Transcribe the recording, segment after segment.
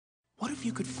What if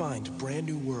you could find brand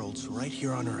new worlds right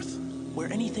here on Earth,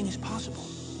 where anything is possible?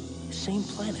 Same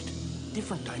planet,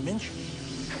 different dimension.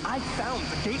 I found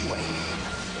the gateway.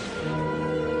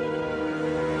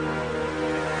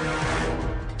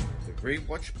 The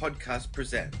Rewatch podcast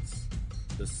presents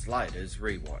the Sliders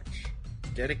Rewatch,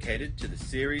 dedicated to the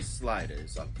series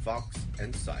Sliders on Fox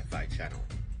and Sci-Fi Channel.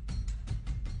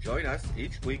 Join us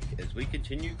each week as we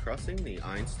continue crossing the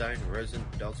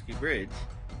Einstein-Rosen-Podolsky Bridge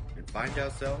and find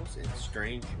ourselves in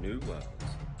strange new worlds.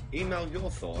 Email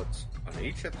your thoughts on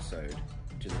each episode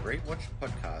to the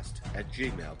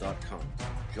rewatchpodcast@gmail.com.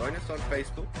 Join us on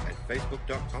Facebook at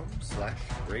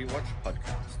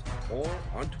facebook.com/rewatchpodcast or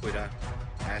on Twitter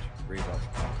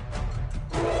 @rewatchpod.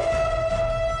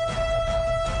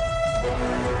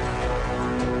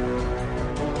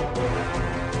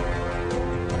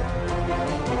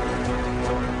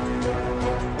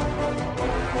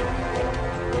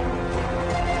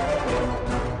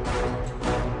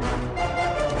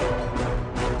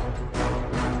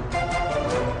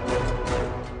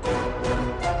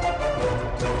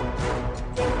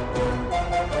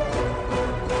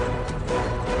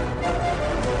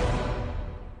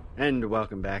 And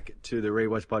welcome back to the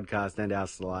Rewatch podcast and our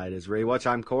Sliders Rewatch.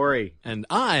 I'm Cory. And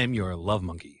I'm your love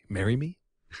monkey. Marry me?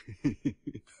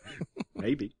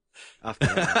 Maybe. After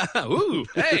that. Ooh,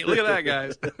 hey, look at that,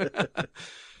 guys.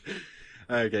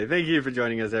 Okay, thank you for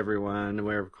joining us, everyone.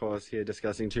 We're, of course, here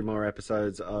discussing 2 more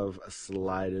episodes of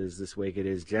Sliders. This week it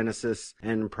is Genesis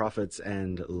and Profits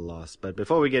and Loss. But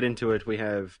before we get into it, we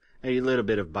have a little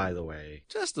bit of by the way.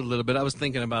 Just a little bit. I was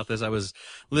thinking about this. I was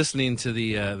listening to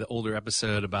the older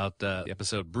episode about the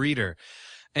episode Breeder.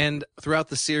 And throughout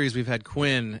the series, we've had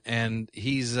Quinn, and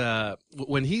he's,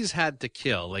 when he's had to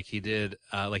kill, like he did,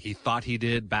 like he thought he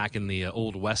did back in the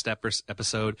Old West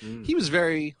episode, he was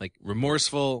very, like,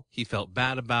 remorseful. He felt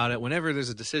bad about it. Whenever there's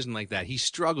a decision like that, he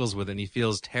struggles with it, and he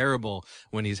feels terrible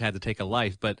when he's had to take a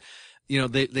life. But, you know,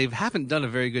 they haven't done a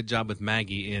very good job with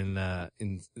Maggie in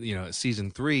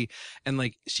season 3. And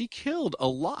like, she killed a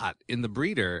lot in the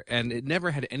Breeder and it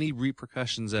never had any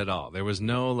repercussions at all. There was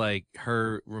no like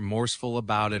her remorseful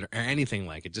about it or anything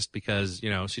like it, just because, you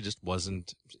know, she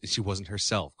wasn't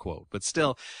herself, quote. But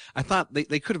still, I thought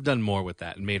they could have done more with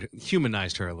that and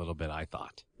humanized her a little bit, I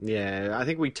thought. Yeah, I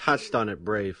think we touched on it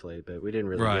briefly, but we didn't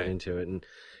really get into it. And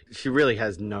she really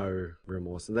has no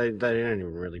remorse. And they don't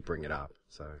even really bring it up.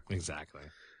 So exactly.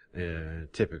 Yeah,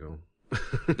 typical.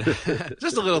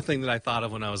 Just a little thing that I thought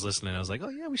of when I was listening. I was like, oh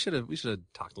yeah, we should have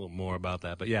talked a little more about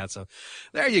that. But yeah, so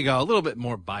there you go. A little bit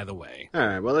more by the way. All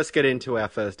right, well, let's get into our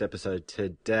first episode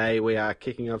today. We are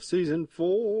kicking off season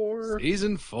 4.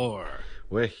 Season 4.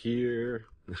 We're here.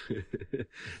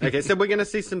 Okay, so we're going to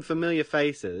see some familiar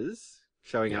faces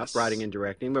showing up, writing and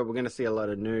directing, but we're going to see a lot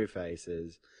of new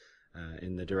faces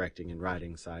in the directing and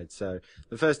writing side. So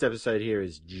the first episode here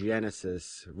is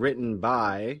Genesis, written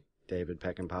by David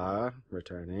Peckinpah,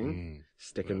 returning,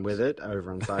 sticking with it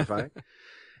over on Sci-Fi,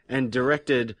 and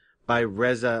directed by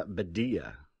Reza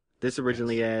Badia. This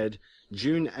originally aired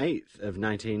June 8th of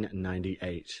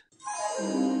 1998.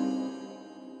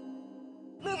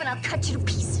 Move and I'll cut you to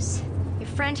pieces. Your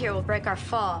friend here will break our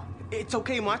fall. It's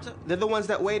okay, Martha. They're the ones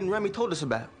that Wade and Remy told us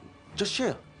about. Just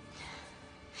chill.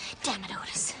 Damn it,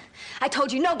 Otis. I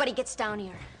told you nobody gets down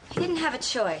here. You didn't have a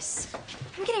choice.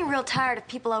 I'm getting real tired of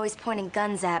people always pointing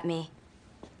guns at me.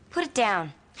 Put it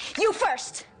down. You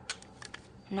first!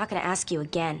 I'm not gonna ask you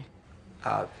again.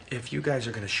 If you guys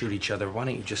are gonna shoot each other, why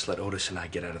don't you just let Otis and I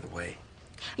get out of the way?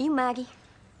 Are you Maggie?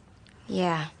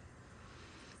 Yeah.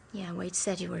 Yeah, Wade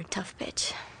said you were a tough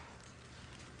bitch.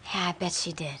 Yeah, I bet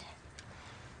she did.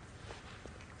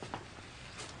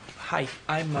 Hi,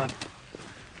 I'm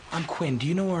Quinn. Do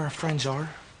you know where our friends are?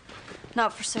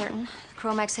 Not for certain. The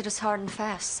Kromaggs hit us hard and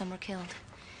fast. Some were killed.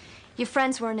 Your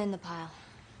friends weren't in the pile.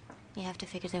 You have to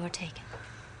figure they were taken.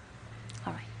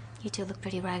 All right. You two look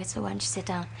pretty ragged, so why don't you sit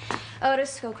down?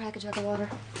 Otis, go crack a jug of water.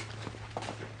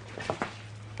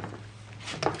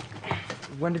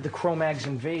 When did the Kromaggs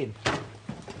invade?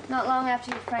 Not long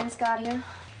after your friends got here.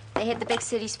 They hit the big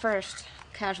cities first.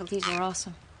 Casualties were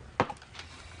awesome.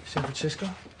 San Francisco?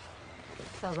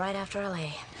 Fell right after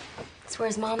LA. It's where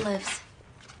his mom lives.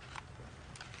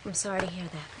 I'm sorry to hear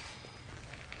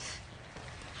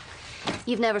that.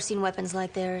 You've never seen weapons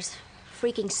like theirs.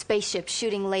 Freaking spaceships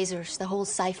shooting lasers, the whole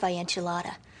sci-fi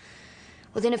enchilada.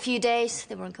 Within a few days,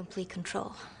 they were in complete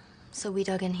control. So we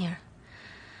dug in here.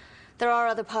 There are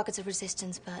other pockets of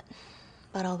resistance, but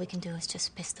all we can do is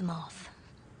just piss them off.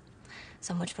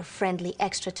 So much for friendly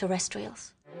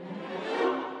extraterrestrials.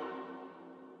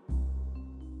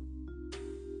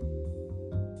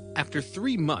 After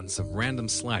 3 months of random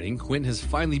sliding, Quinn has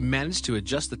finally managed to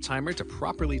adjust the timer to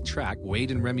properly track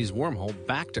Wade and Remy's wormhole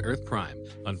back to Earth Prime.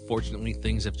 Unfortunately,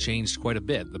 things have changed quite a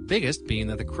bit, the biggest being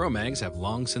that the Kromaggs have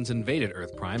long since invaded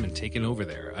Earth Prime and taken over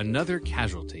there, another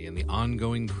casualty in the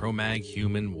ongoing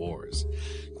Chromagg-human wars.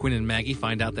 Quinn and Maggie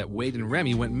find out that Wade and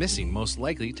Remy went missing, most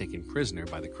likely taken prisoner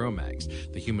by the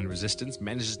Kromaggs. The human resistance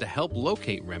manages to help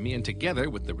locate Remy, and together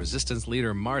with the resistance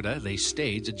leader Marta, they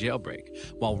stage a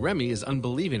jailbreak. While Remy is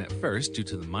unbelieving at first due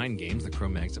to the mind games the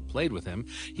Kromaggs have played with him,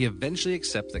 he eventually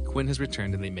accepts that Quinn has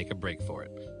returned and they make a break for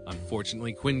it.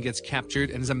 Unfortunately, Quinn gets captured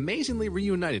and is amazingly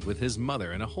reunited with his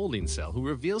mother in a holding cell, who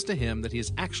reveals to him that he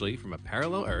is actually from a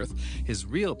parallel Earth, his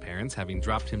real parents having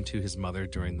dropped him to his mother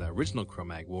during the original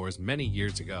Chromagg Wars many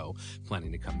years ago,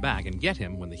 planning to come back and get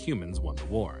him when the humans won the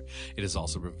war. It is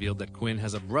also revealed that Quinn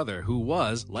has a brother who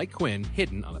was, like Quinn,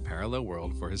 hidden on a parallel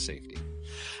world for his safety.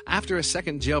 After a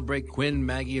second jailbreak, Quinn,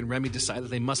 Maggie, and Remy decide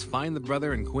that they must find the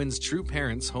brother and Quinn's true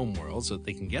parents' homeworld so that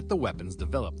they can get the weapons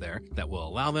developed there that will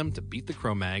allow them to beat the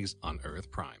Kromaggs on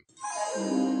Earth Prime.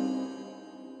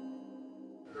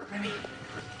 Remy,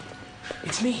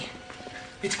 it's me.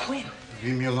 It's Quinn.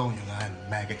 Leave me alone, you lying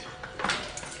maggot.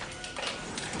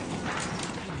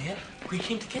 Hey, man. We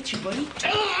came to get you, buddy.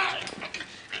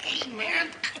 Hey, man.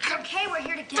 It's okay, we're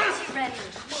here to get you, Remy.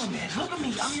 Come on, man. Look at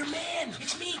me. I'm your man.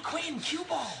 It's me, Quinn, cue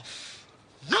ball.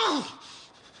 No!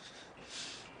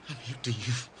 I'm here to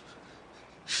you.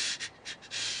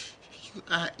 You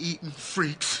eye-eating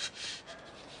freaks.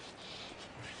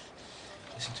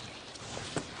 Listen to me.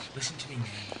 Listen to me,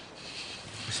 man.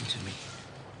 Listen to me.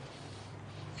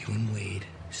 You and Wade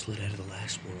slid out of the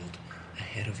last world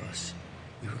ahead of us.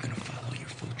 We were gonna follow your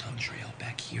photon trail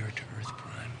back here to Earth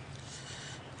Prime.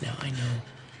 Now, I know,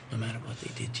 no matter what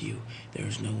they did to you, there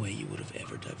is no way you would have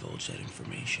ever divulged that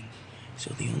information.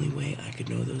 So the only way I could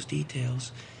know those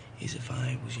details is if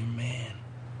I was your man.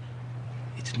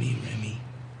 It's me, Remy.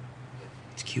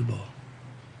 It's cue ball.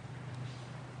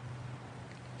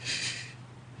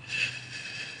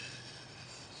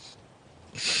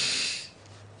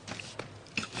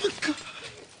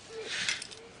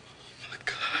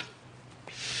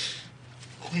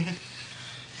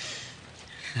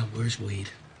 Now, where's Wade?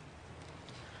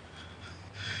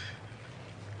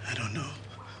 I don't know.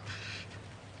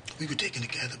 We were taken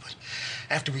together, but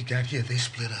after we got here, they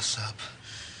split us up.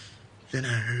 Then I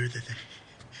heard that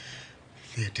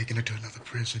they had taken her to another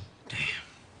prison. Damn.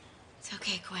 It's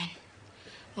okay, Quinn.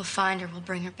 We'll find her, we'll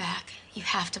bring her back. You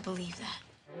have to believe that.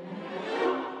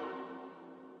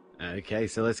 Okay,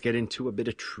 so let's get into a bit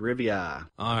of trivia.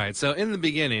 All right, so in the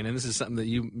beginning, and this is something that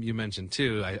you mentioned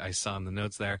too, I saw in the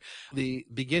notes there, the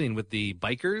beginning with the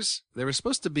bikers, they were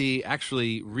supposed to be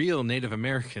actually real Native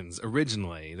Americans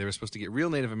originally. They were supposed to get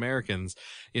real Native Americans,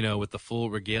 you know, with the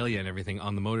full regalia and everything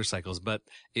on the motorcycles, but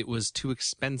it was too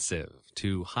expensive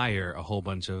to hire a whole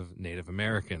bunch of Native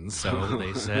Americans. So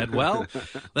they said, well,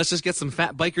 let's just get some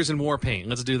fat bikers in war paint.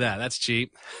 Let's do that. That's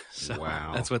cheap. So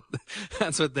wow.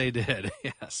 That's what they did.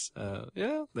 Yes.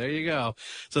 Yeah, there you go.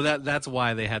 So that's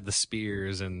why they had the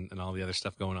spears and all the other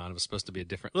stuff going on. It was supposed to be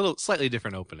a slightly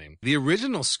different opening. The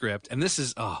original script, and this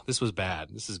was bad.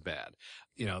 This is bad.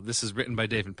 You know, this is written by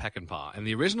David Peckinpah. And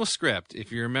the original script,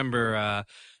 if you remember,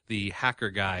 the hacker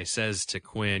guy says to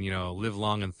Quinn, you know, live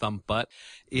long and thump butt.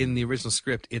 In the original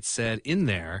script, it said in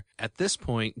there, at this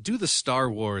point, do the Star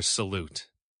Wars salute.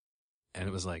 And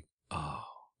it was like, oh,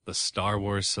 the Star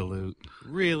Wars salute.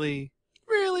 Really?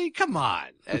 Come on.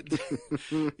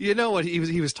 You know what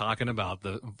he was talking about,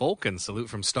 the Vulcan salute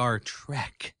from Star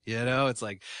Trek. You know, it's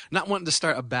like not wanting to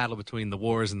start a battle between the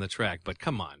wars and the Trek, but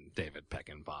come on, David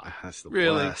Peckinpah. That's the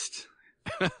really? worst.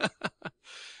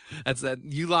 That's that.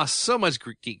 You lost so much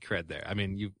geek cred there. I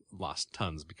mean, you lost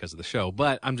tons because of the show,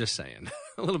 but I'm just saying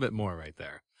a little bit more right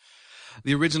there.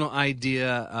 The original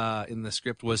idea in the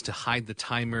script was to hide the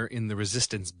timer in the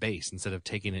Resistance base instead of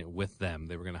taking it with them.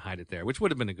 They were going to hide it there, which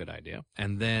would have been a good idea.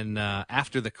 And then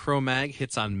after the Chromagg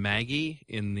hits on Maggie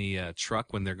in the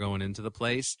truck when they're going into the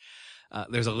place,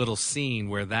 there's a little scene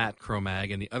where that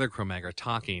Chromagg and the other Chromagg are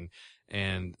talking.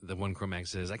 And the one Chromagg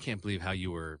says, I can't believe how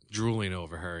you were drooling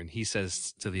over her. And he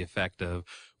says to the effect of,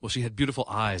 well, she had beautiful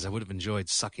eyes. I would have enjoyed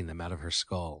sucking them out of her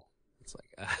skull. It's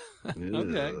like,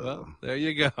 okay, well, there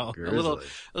you go. Grizzly.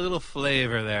 A little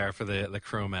flavor there for the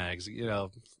Kromaggs. You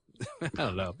know, I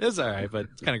don't know. It's all right, but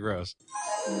it's kind of gross.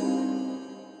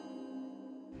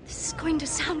 This is going to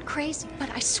sound crazy, but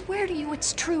I swear to you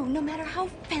it's true, no matter how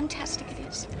fantastic it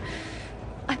is.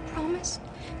 I promise.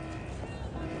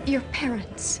 Your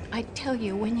parents, I'd tell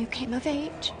you when you came of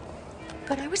age.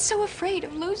 But I was so afraid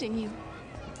of losing you.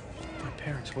 My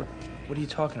parents, what are you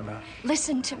talking about?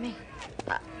 Listen to me.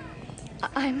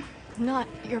 I'm not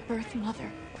your birth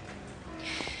mother.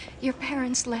 Your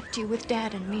parents left you with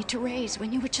Dad and me to raise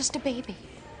when you were just a baby.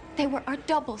 They were our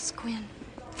doubles, Quinn,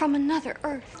 from another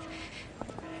Earth.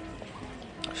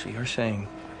 So you're saying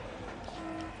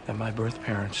that my birth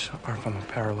parents are from a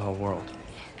parallel world?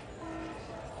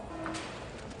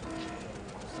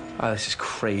 Oh, this is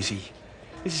crazy.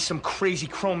 This is some crazy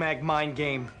Kromagg mind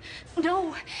game.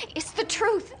 No, it's the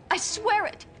truth. I swear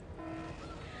it.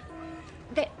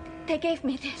 They gave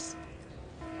me this.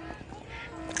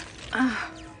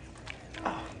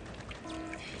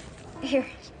 Here.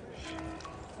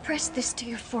 Press this to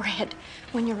your forehead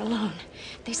when you're alone.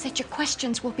 They said your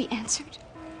questions will be answered.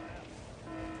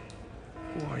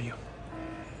 Who are you?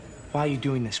 Why are you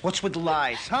doing this? What's with the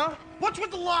lies, huh? What's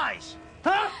with the lies?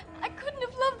 Huh? I couldn't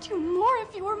have loved you more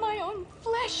if you were my own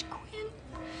flesh, Quinn.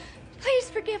 Please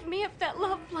forgive me if that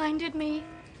love blinded me.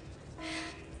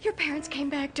 Your parents came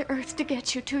back to Earth to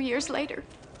get you 2 years later.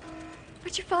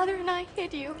 But your father and I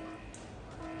hid you.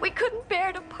 We couldn't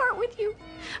bear to part with you.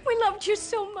 We loved you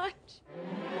so much.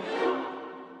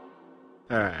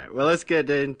 All right, well, let's get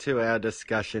into our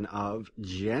discussion of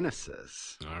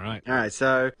Genesis. All right. All right,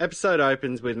 so episode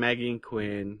opens with Maggie and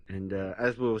Quinn, and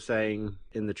as we were saying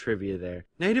in the trivia there,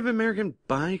 Native American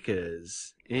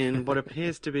bikers in what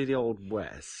appears to be the Old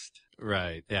West.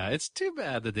 Right. Yeah, it's too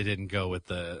bad that they didn't go with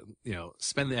the,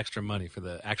 spend the extra money for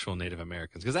the actual Native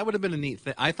Americans, because that would have been a neat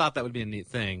thing. I thought that would be a neat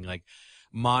thing, like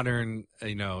modern,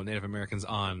 Native Americans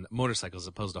on motorcycles as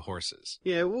opposed to horses.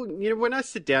 Yeah, well, when I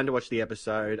sit down to watch the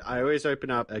episode, I always open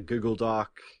up a Google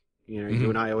Doc. You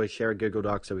and I always share a Google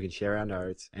Doc so we can share our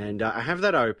notes. And I have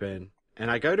that open, and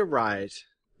I go to write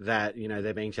that,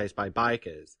 they're being chased by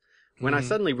bikers. When I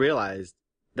suddenly realized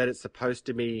that it's supposed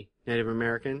to be Native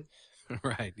American.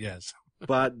 Right, yes.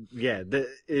 But, yeah,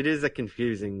 it is a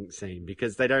confusing scene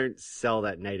because they don't sell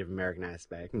that Native American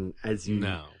aspect. And as you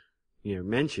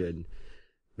mentioned,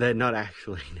 they're not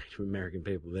actually Native American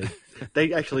people.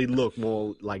 They actually look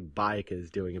more like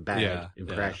bikers doing a bad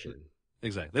impression. Yeah.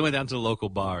 Exactly. They went down to the local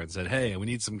bar and said, hey, we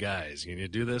need some guys. You need to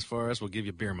do this for us? We'll give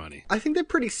you beer money. I think they're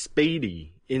pretty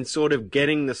speedy in sort of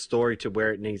getting the story to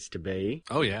where it needs to be.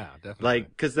 Oh, yeah, definitely. Like,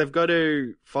 because they've got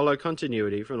to follow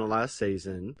continuity from the last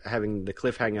season, having the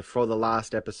cliffhanger for the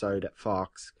last episode at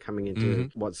Fox coming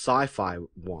into what Sci-Fi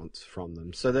wants from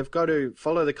them. So they've got to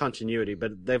follow the continuity,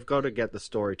 but they've got to get the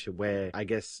story to where, I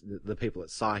guess, the people at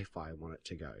Sci-Fi want it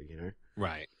to go,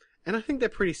 Right. And I think they're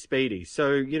pretty speedy.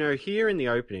 So, here in the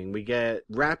opening, we get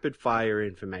rapid fire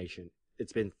information.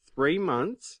 It's been 3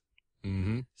 months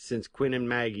since Quinn and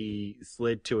Maggie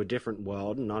slid to a different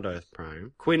world, not Earth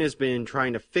Prime. Quinn has been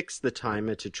trying to fix the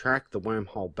timer to track the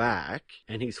wormhole back,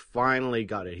 and he's finally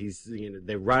got it.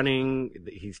 They're running,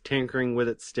 he's tinkering with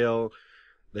it still.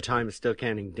 The time is still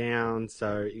counting down,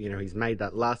 so, he's made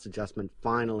that last adjustment.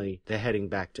 Finally, they're heading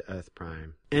back to Earth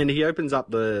Prime. And he opens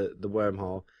up the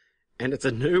wormhole. And it's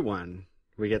a new one.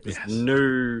 We get this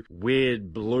new,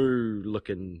 weird,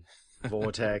 blue-looking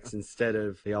vortex instead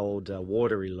of the old,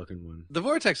 watery-looking one. The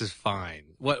vortex is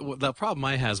fine. What the problem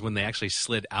I have is when they actually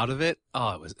slid out of it.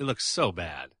 Oh, it looks so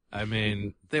bad. I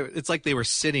mean, it's like they were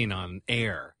sitting on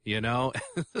air, It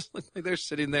looks like they're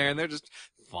sitting there and they're just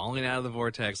falling out of the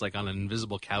vortex like on an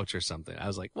invisible couch or something. I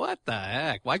was like, what the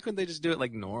heck? Why couldn't they just do it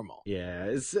like normal?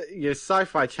 Yeah,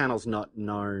 Sci-Fi Channel's not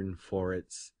known for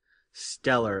its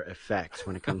stellar effects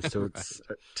when it comes to its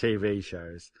TV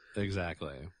shows.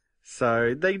 Exactly.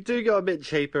 So they do go a bit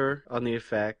cheaper on the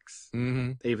effects,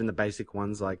 even the basic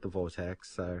ones like the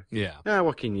vortex. So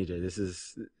what can you do?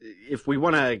 If we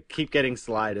want to keep getting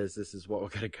sliders, this is what we're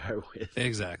going to go with.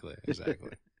 Exactly.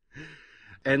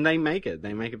 And they make it.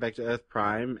 They make it back to Earth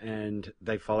Prime, and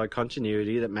they follow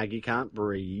continuity that Maggie can't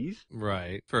breathe.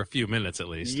 Right. For a few minutes, at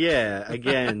least. Yeah.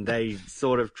 Again, they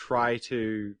sort of try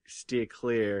to steer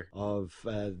clear of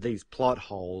these plot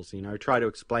holes, try to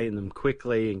explain them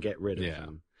quickly and get rid of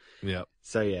them. Yep.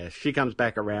 So, she comes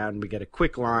back around. We get a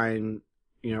quick line.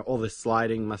 All this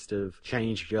sliding must have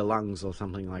changed your lungs or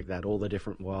something like that. All the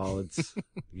different worlds.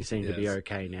 You seem to be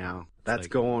okay now. That's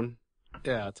gone.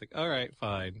 Yeah, it's like, all right,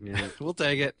 fine. Yeah. We'll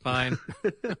take it, fine.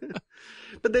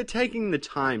 But they're taking the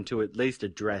time to at least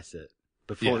address it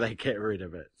before they get rid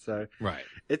of it. So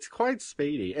it's quite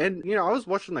speedy. And, I was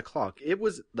watching the clock. It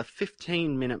was the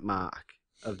 15-minute mark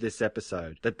of this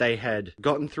episode that they had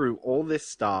gotten through all this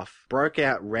stuff, broke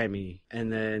out Remy,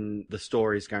 and then the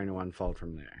story's going to unfold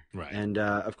from there. Right. And,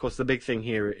 of course, the big thing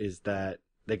here is that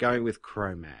they're going with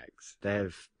Kromaggs.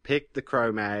 They've picked the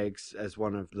Kromaggs as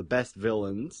one of the best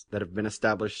villains that have been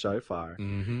established so far.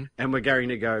 And we're going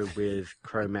to go with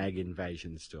Kromagg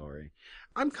invasion story.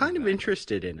 I'm kind of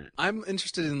interested in it. I'm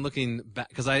interested in looking back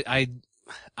because I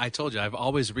I told you, I've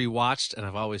always rewatched and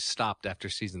I've always stopped after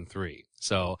season 3.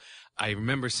 So I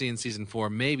remember seeing season 4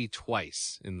 maybe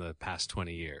twice in the past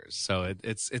 20 years. So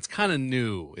it's kind of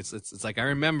new. It's like I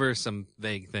remember some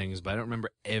vague things, but I don't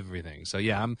remember everything. So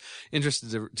yeah, I'm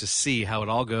interested to see how it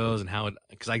all goes and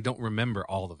because I don't remember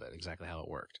all of it, exactly how it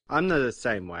worked. I'm the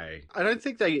same way. I don't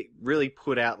think they really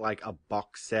put out like a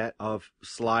box set of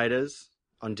Sliders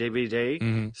on DVD.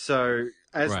 Mm-hmm. So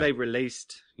as Right. they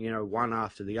released, one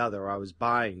after the other, I was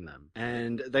buying them.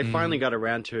 And they finally got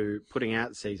around to putting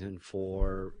out season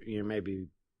 4, maybe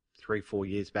 3-4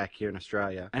 years back here in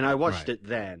Australia. And I watched Right. it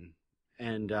then.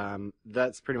 And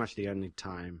that's pretty much the only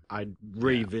time I'd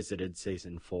revisited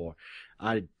season 4.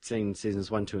 I'd seen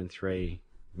seasons 1, 2, and 3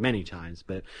 many times.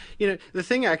 But, the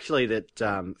thing actually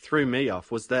that threw me off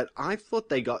was that I thought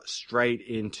they got straight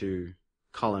into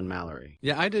Colin Mallory.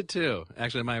 Yeah, I did too.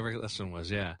 Actually, my recollection was,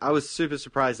 yeah. I was super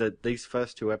surprised that these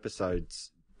first 2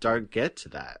 episodes don't get to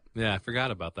that. Yeah, I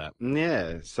forgot about that.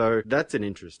 Yeah, so that's an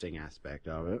interesting aspect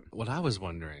of it. What I was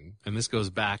wondering, and this goes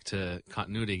back to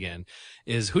continuity again,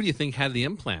 is who do you think had the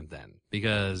implant then?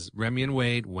 Because Remy and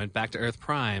Wade went back to Earth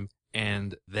Prime,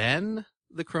 and then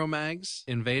the Kromaggs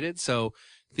invaded. So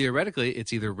theoretically,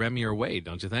 it's either Remy or Wade,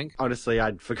 don't you think? Honestly,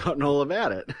 I'd forgotten all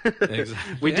about it.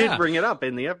 Exactly. We Yeah. did bring it up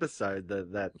in the episode,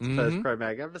 that first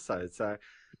Kromagg episode. So,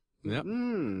 Yep.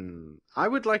 I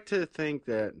would like to think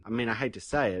that, I hate to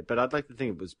say it, but I'd like to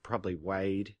think it was probably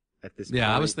Wade at this point.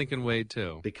 Yeah, I was thinking Wade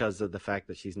too. Because of the fact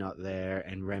that she's not there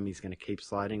and Remy's going to keep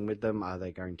sliding with them. Are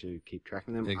they going to keep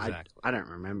tracking them? Exactly. I don't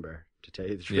remember, to tell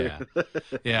you the truth. Yeah.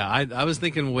 Yeah, I was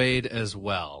thinking Wade as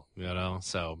well,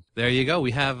 So there you go.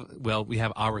 We have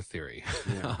our theory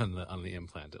on the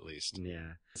implant at least.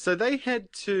 Yeah. So they head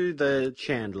to the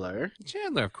Chandler.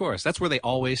 Chandler, of course. That's where they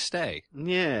always stay.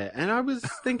 Yeah, and I was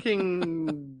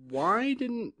thinking, why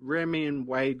didn't Remy and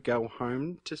Wade go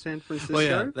home to San Francisco? Well,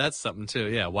 yeah, that's something too.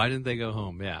 Yeah, why didn't they go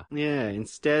home? Yeah. Yeah,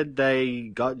 instead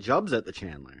they got jobs at the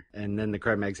Chandler, and then the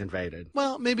Kromaggs invaded.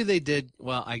 Well, maybe they did.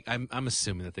 Well, I'm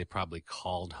assuming that they probably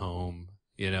called home,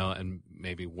 and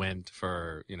maybe went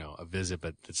for, a visit,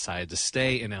 but decided to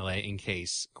stay in LA in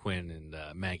case Quinn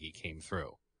and Maggie came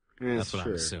through. Yeah, that's what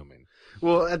true. I'm assuming.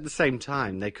 Well, at the same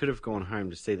time, they could have gone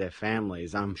home to see their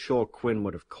families. I'm sure Quinn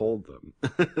would have called them.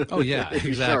 Oh, yeah, if he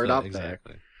exactly. showed up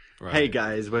exactly. there. Right. Hey,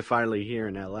 guys, we're finally here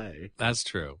in LA. That's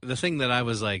true. The thing that I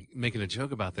was making a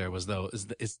joke about there was, though,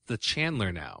 it's the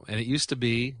Chandler now. And it used to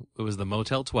be, it was the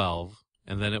Motel 12,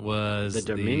 and then it was The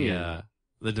Dominion.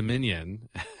 The Dominion.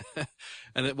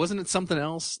 And wasn't it something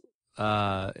else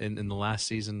in the last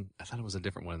season? I thought it was a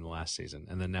different one in the last season.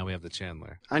 And then now we have the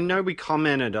Chandler. I know we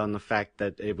commented on the fact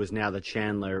that it was now the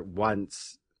Chandler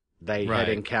once they had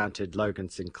encountered Logan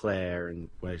Sinclair and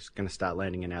were going to start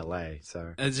landing in LA.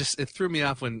 So it threw me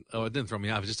off it didn't throw me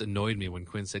off. It just annoyed me when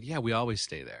Quinn said, "Yeah, we always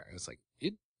stay there." It's like,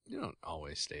 you don't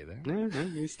always stay there. No,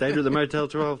 you stayed with the Motel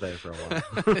 12 there for a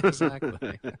while.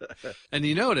 Exactly. And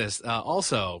you notice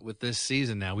also with this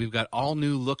season now, we've got all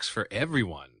new looks for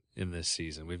everyone in this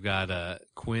season. We've got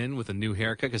Quinn with a new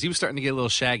haircut because he was starting to get a little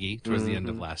shaggy towards the end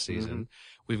of last season.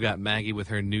 Mm-hmm. We've got Maggie with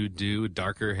her new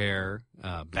darker hair,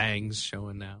 bangs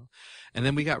showing now, and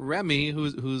then we got Remy who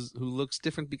looks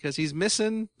different because he's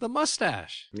missing the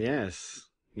mustache. Yes.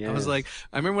 Yes. I was like,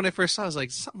 I remember when I first saw it, I was like,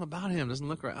 something about him doesn't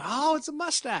look right. Oh, it's a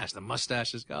mustache. The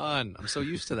mustache is gone. I'm so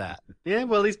used to that. Yeah,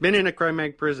 well, he's been in a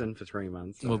Kromagg prison for 3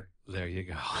 months. So. Well, there you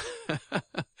go.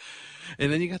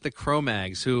 And then you got the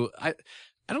Kromaggs, who I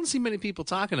don't see many people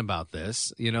talking about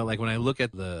this. Like when I look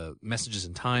at the messages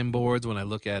and time boards, when I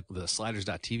look at the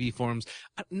Sliders.tv forums,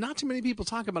 not too many people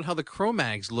talk about how the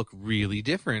Kromaggs look really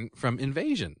different from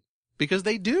Invasion. Because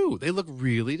they do. They look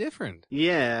really different.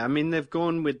 Yeah, they've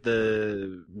gone with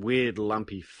the weird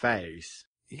lumpy face.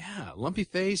 Yeah, lumpy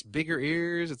face, bigger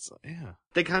ears.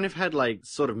 They kind of had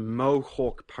sort of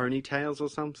mohawk ponytails or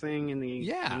something in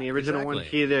the original one.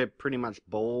 Here they're pretty much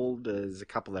bald. There's a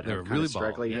couple that have kind really of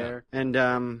straggly bald, hair. And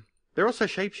they're also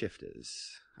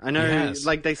shapeshifters. I know,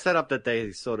 they set up that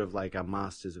they sort of are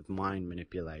masters of mind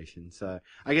manipulation. So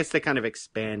I guess they're kind of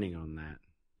expanding on that.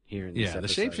 Here in this episode. The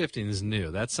shape-shifting is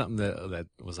new. That's something that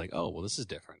was like, oh, well, this is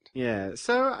different. Yeah,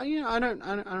 so I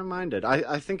don't mind it.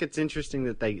 I think it's interesting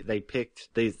that they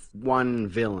picked this one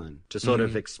villain to sort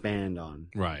of expand on.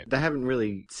 Right. They haven't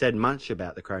really said much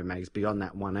about the Kromaggs beyond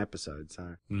that one episode,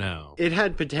 so no, it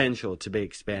had potential to be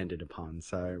expanded upon.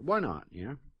 So why not?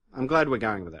 I'm glad we're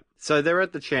going with it. So they're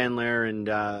at the Chandler, and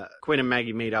Quinn and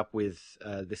Maggie meet up with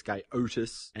this guy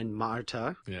Otis and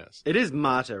Marta. Yes. It is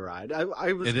Marta, right?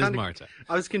 It is Marta.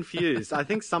 I was confused. I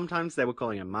think sometimes they were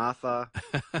calling her Martha,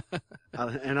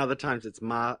 and other times it's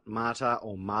Marta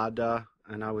or Marda.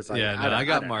 And I was like, yeah, no, I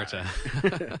got don't Marta.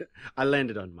 know. I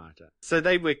landed on Marta. So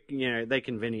they were, they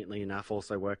conveniently enough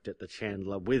also worked at the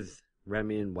Chandler with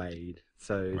Remy and Wade.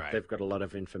 So they've got a lot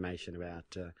of information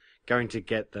about going to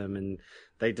get them, and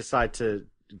they decide to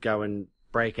go and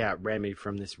break out Remy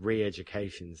from this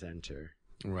re-education center.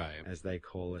 Right. As they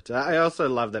call it. I also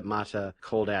love that Marta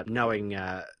called out knowing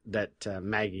that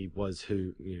Maggie was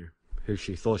who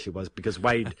she thought she was, because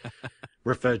Wade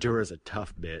referred to her as a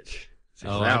tough bitch. So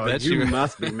I bet you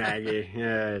must be Maggie.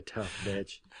 Yeah, tough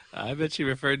bitch. I bet she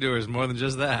referred to her as more than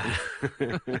just that.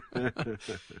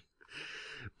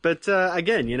 But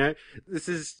again, this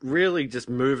is really just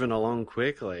moving along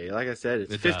quickly. Like I said,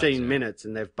 it's 15 minutes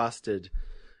and they've busted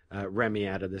Remy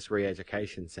out of this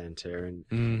re-education center. And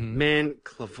man,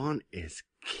 Clavon is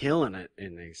killing it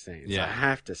in these scenes. Yeah. I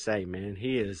have to say, man,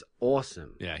 he is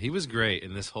awesome. Yeah, he was great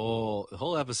in this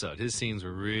whole episode. His scenes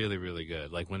were really, really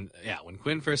good. Like when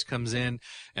Quinn first comes in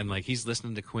and like he's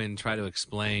listening to Quinn try to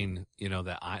explain,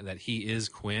 that he is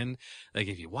Quinn. Like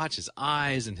if you watch his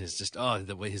eyes and his just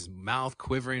the way his mouth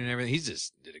quivering and everything, he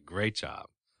just did a great job.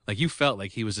 Like you felt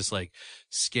like he was just like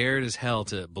scared as hell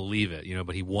to believe it,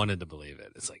 but he wanted to believe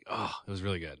it. It's like, it was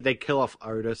really good. They kill off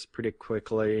Otis pretty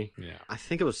quickly. Yeah. I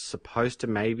think it was supposed to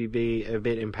maybe be a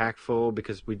bit impactful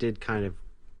because we did kind of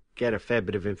get a fair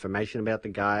bit of information about the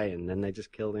guy, and then they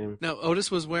just killed him. No,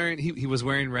 Otis was wearing he was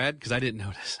wearing red because I didn't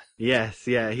notice. Yes,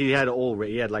 yeah, he had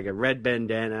he had like a red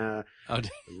bandana,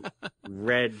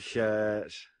 red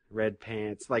shirt, red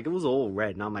pants, like it was all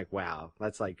red, and I'm like, wow,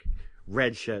 that's like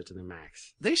red shirt to the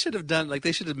max. They should have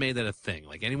made that a thing.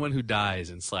 Like anyone who dies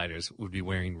in Sliders would be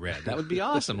wearing red. That would be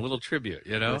awesome. A little tribute,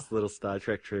 Nice little Star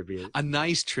Trek tribute. A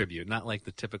nice tribute, not like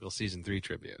the typical season 3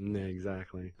 tribute. Yeah,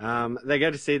 exactly. They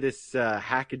go to see this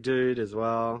hacker dude as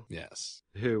well. Yes.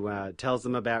 Who tells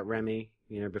them about Remy,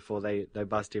 before they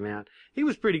bust him out. He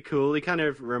was pretty cool. He kind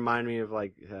of reminded me of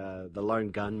like the Lone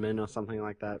Gunman or something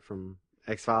like that from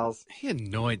X-Files. He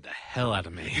annoyed the hell out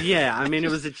of me. Yeah, I mean,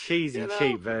 it was a cheesy,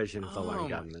 cheap version of the Lone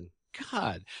Gunman.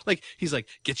 God. Like, he's like,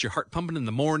 get your heart pumping in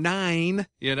the morning,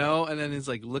 and then he's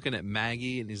like looking at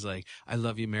Maggie and he's like, I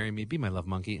love you, marry me, be my love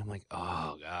monkey. I'm like,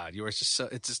 oh God, you are just so,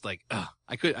 it's just like,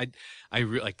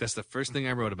 like, that's the first thing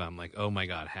I wrote about. I'm like, oh my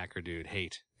God, hacker dude,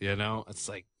 hate, it's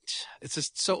like, it's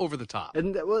just so over the top.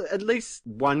 And well, at least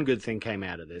one good thing came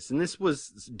out of this, and this was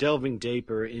delving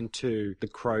deeper into the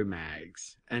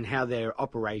Kromaggs and how their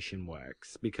operation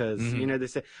works. Because they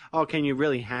said, "Oh, can you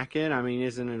really hack it? I mean,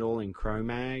 isn't it all in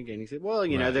Chromagg?" And he said, "Well,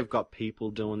 they've got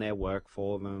people doing their work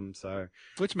for them, so."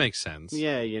 Which makes sense.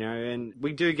 Yeah, and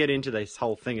we do get into this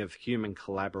whole thing of human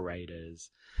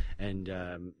collaborators, and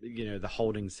the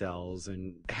holding cells,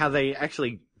 and how they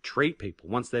actually treat people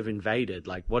once they've invaded.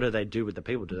 Like, what do they do with the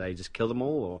people? Do they just kill them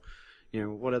all, or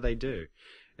what do they do?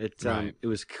 It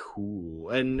was cool,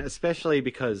 and especially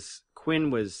because Quinn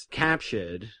was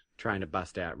captured trying to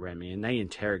bust out Remy, and they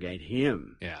interrogate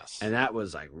him. Yes. And that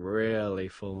was like really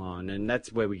full on, and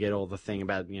that's where we get all the thing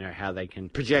about how they can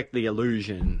project the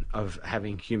illusion of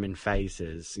having human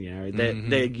faces.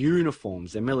 Their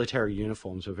uniforms, their military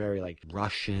uniforms, were very like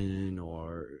Russian,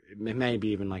 or maybe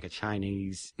even like a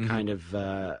Chinese kind of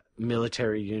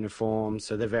military uniform.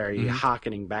 So they're very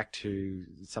harkening back to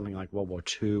something like World War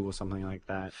II or something like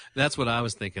that. That's what I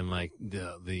was thinking, like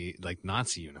the like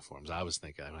Nazi uniforms. I was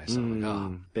thinking when I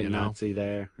saw like, Nazi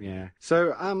there, yeah.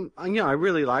 So I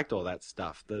really liked all that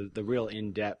stuff. The real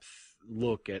in-depth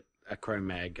look at a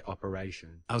Chromagg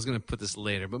operation. I was going to put this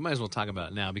later, but might as well talk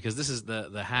about it now, because this is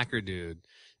the hacker dude.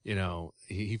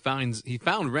 He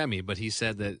found Remy, but he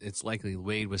said that it's likely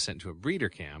Wade was sent to a breeder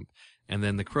camp. And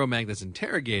then the Chromagg that's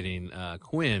interrogating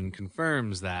Quinn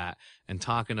confirms that, and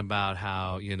talking about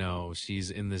how, she's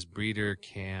in this breeder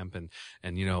camp, and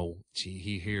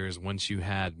he hears, once you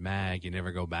had Mag, you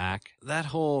never go back. That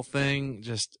whole thing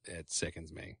it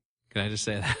sickens me. Can I just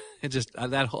say that?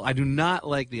 I do not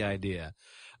like the idea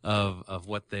of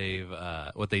what they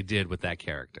did with that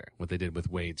character, what they did with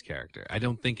Wade's character. I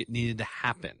don't think it needed to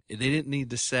happen. They didn't need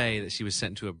to say that she was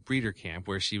sent to a breeder camp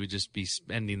where she would just be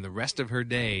spending the rest of her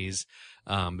days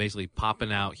basically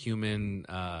popping out human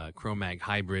Chromagg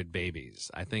hybrid babies.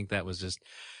 I think that was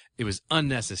it was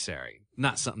unnecessary.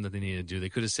 Not something that they needed to do. They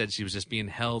could have said she was just being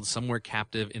held somewhere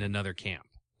captive in another camp,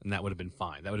 and that would have been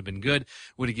fine. That would have been good.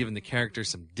 Would have given the character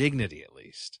some dignity, at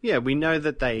least. Yeah, we know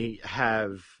that they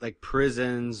have like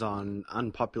prisons on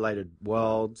unpopulated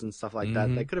worlds and stuff like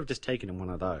that. They could have just taken in one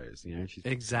of those. She's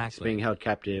exactly being held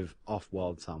captive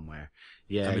off-world somewhere.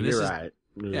 Yeah, I mean, you're right.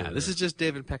 Yeah, this is just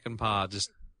David Peckinpah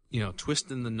just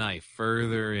twisting the knife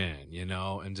further in,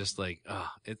 and just like,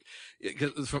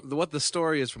 what the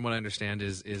story is, from what I understand,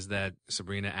 is that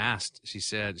Sabrina asked, she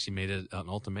said, she made an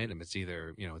ultimatum. It's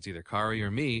either Cory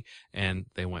or me. And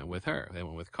they went with her. They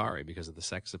went with Cory because of the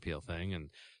sex appeal thing. And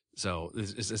so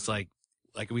it's like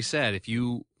we said, if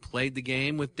you played the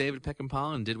game with David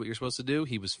Peckinpah and did what you're supposed to do,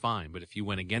 he was fine. But if you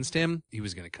went against him, he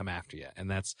was going to come after you. And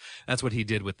that's what he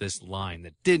did with this line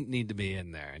that didn't need to be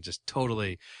in there, and just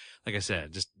totally, like I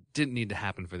said, just didn't need to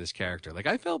happen for this character. Like,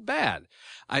 I felt bad.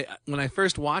 When I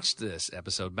first watched this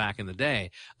episode back in the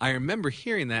day, I remember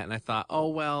hearing that and I thought, oh,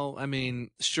 well, I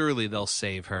mean, surely they'll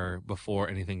save her before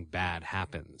anything bad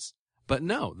happens. But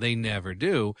no, they never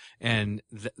do. And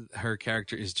her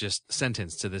character is just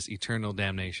sentenced to this eternal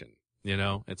damnation.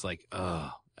 It's like,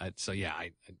 I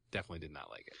definitely did not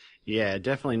like it. Yeah,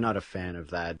 definitely not a fan of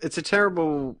that. It's a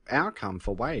terrible outcome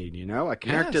for Wade, a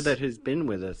character that has been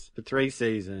with us for 3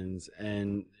 seasons,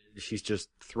 and she's just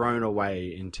thrown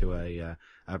away into a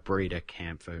breeder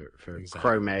camp for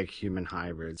Kromagg human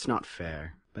hybrid. It's not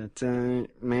fair. But,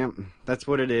 man, that's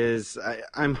what it is.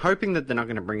 I'm hoping that they're not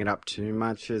going to bring it up too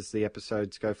much as the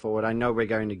episodes go forward. I know we're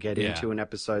going to get into an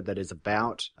episode that is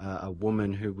about a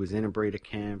woman who was in a breeder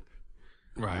camp.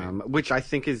 Right. Which I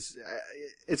think is,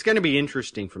 it's going to be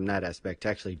interesting from that aspect to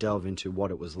actually delve into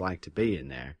what it was like to be in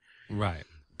there. Right.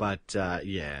 But,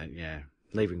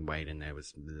 leaving Wade in there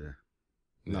was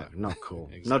not cool.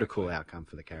 Exactly. Not a cool outcome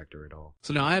for the character at all.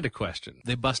 So now I had a question.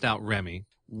 They bust out Remy.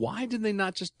 Why did they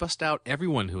not just bust out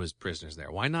everyone who was prisoners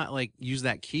there? Why not, use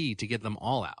that key to get them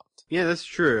all out? Yeah, that's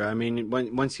true. I mean,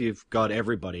 once you've got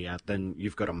everybody out, then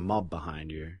you've got a mob behind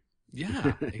you.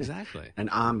 Yeah, exactly. An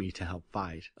army to help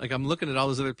fight. Like, I'm looking at all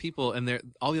those other people, and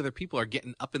all the other people are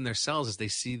getting up in their cells as they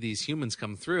see these humans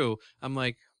come through. I'm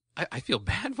like, I feel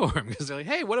bad for them, because they're like,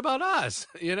 hey, what about us?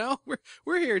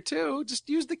 We're here too. Just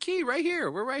use the key right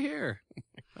here. We're right here.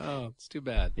 Oh, it's too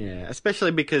bad. Yeah,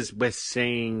 especially because we're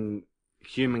seeing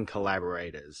human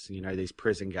collaborators, these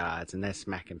prison guards, and they're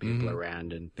smacking people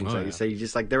around and things like that. So you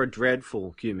just there are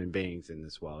dreadful human beings in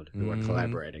this world who are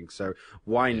collaborating. So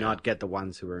why not get the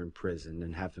ones who are in prison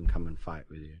and have them come and fight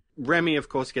with you? Remy, of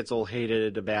course, gets all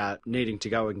heated about needing to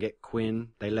go and get Quinn.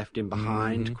 They left him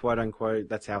behind, quote unquote.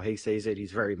 That's how he sees it.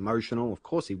 He's very emotional. Of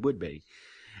course he would be.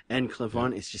 And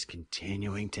Clavon is just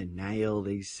continuing to nail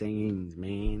these scenes,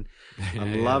 man.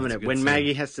 I'm loving it. When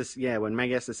Maggie has to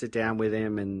sit down with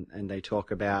him and they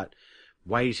talk about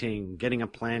waiting, getting a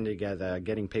plan together,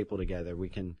 getting people together, we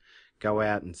can go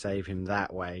out and save him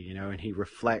that way, and he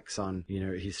reflects on,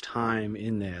 his time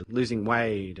in there, losing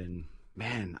Wade, and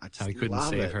man, I just how he couldn't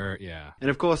save her, yeah. And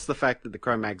of course, the fact that the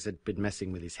Kromaggs had been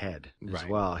messing with his head as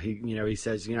well. He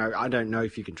says, I don't know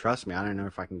if you can trust me. I don't know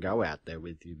if I can go out there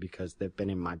with you because they've been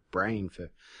in my brain for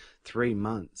 3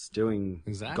 months doing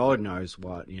God knows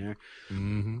what,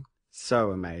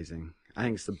 So amazing. I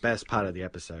think it's the best part of the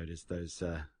episode is those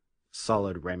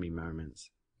solid Remy moments.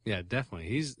 Yeah, definitely.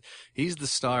 He's the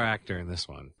star actor in this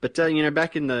one. But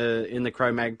back in the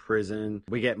Kromagg prison,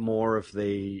 we get more of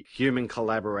the human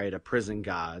collaborator prison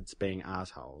guards being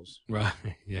assholes. Right.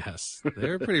 Yes,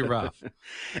 they're pretty rough.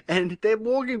 And they're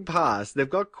walking past. They've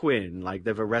got Quinn,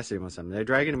 they've arrested him or something. They're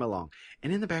dragging him along,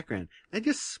 and in the background, they're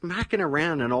just smacking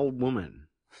around an old woman.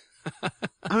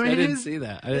 I didn't see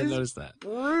that. I didn't notice that.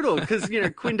 Brutal, because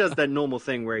Quinn does that normal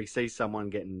thing where he sees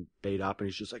someone getting beat up and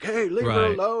he's just like, "Hey, leave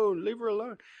her alone, leave her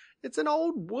alone." It's an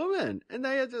old woman, and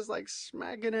they are just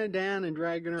smacking her down and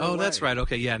dragging her away. Oh, that's right.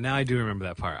 Okay, yeah, now I do remember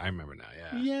that part. I remember now.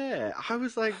 Yeah. Yeah, I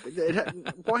was like,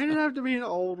 why did it have to be an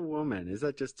old woman? Is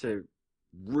that just to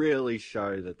really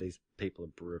show that these people are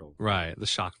brutal? Right, the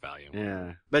shock value.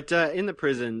 Yeah. But in the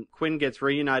prison, Quinn gets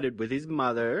reunited with his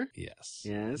mother. Yes.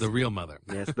 Yes. The real mother.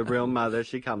 Yes, the real mother.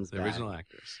 She comes back. The original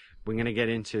actress. We're going to get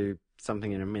into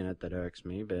something in a minute that irks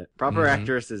me, but proper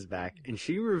actress is back, and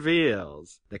she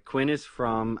reveals that Quinn is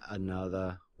from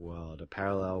another world, a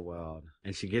parallel world,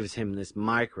 and she gives him this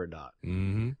microdot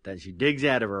that she digs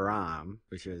out of her arm,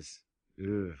 which is,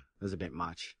 it was a bit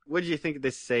much. What did you think of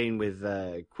this scene with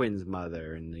Quinn's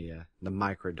mother and the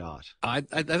microdot? I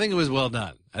think it was well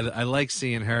done. I like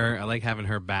seeing her. I like having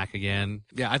her back again.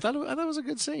 Yeah, I thought it was a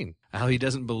good scene. How he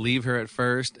doesn't believe her at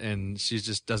first, and she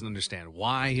just doesn't understand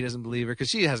why he doesn't believe her, because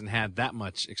she hasn't had that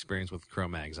much experience with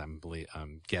Kromaggs,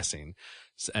 I'm guessing.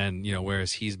 And,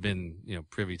 whereas he's been,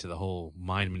 privy to the whole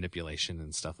mind manipulation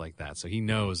and stuff like that. So he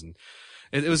knows, and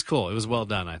it was cool. It was well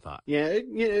done, I thought. Yeah,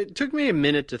 it took me a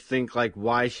minute to think,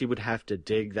 why she would have to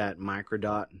dig that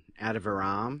microdot out of her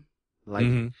arm.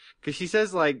 Because she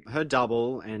says, her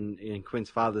double and Quinn's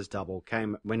father's double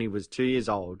came when he was 2 years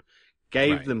old,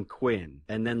 gave Right. them Quinn,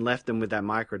 and then left them with that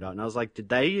microdot. And I was like, did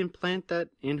they implant that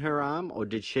in her arm, or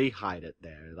did she hide it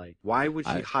there? Like, why would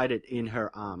she hide it in her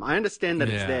arm? I understand that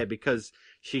it's there because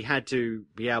she had to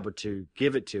be able to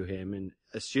give it to him, and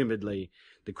assumedly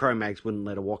the Kromaggs wouldn't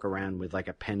let her walk around with like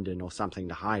a pendant or something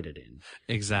to hide it in.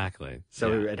 Exactly.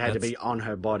 So it had to be on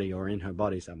her body or in her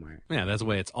body somewhere. Yeah, that's the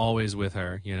way it's always with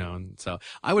her, you know. And so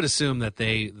I would assume that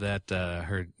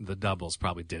the doubles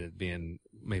probably did it, being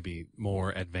maybe more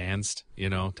advanced, you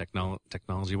know,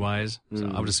 technology wise. So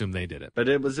I would assume they did it. But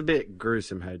it was a bit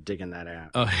gruesome, her digging that out.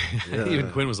 Oh,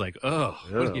 even Quinn was like, "Oh,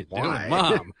 what are you doing,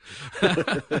 Mom?"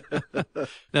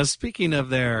 Now, speaking of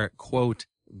their quote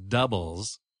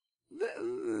doubles.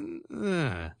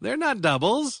 They're not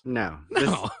doubles. No.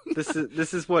 No.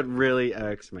 This is what really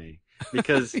irks me.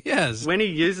 Because yes. when he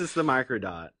uses the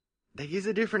microdot, they use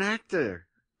a different actor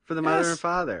for the mother and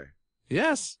father.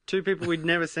 Yes. Two people we'd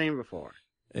never seen before.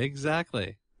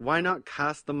 Exactly. Why not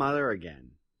cast the mother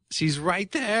again? She's right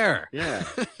there. Yeah.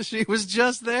 She was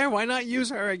just there. Why not use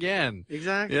her again?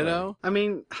 Exactly. You know? I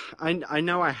mean, I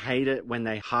know I hate it when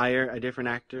they hire a different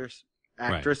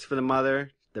actress for the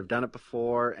mother. They've done it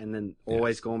before, and then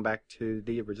always going back to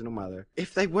the original mother.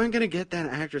 If they weren't going to get that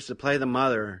actress to play the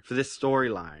mother for this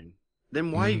storyline,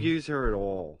 then why use her at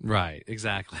all? Right,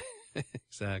 exactly.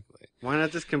 Exactly. Why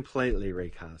not just completely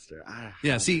recast her?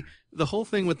 Yeah, see, the whole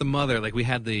thing with the mother, like we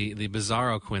had the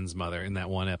Bizarro Quinn's mother in that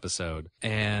one episode,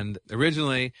 and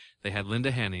originally they had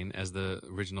Linda Henning as the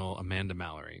original Amanda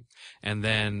Mallory, and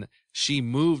then she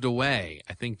moved away,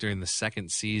 I think during the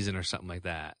second season or something like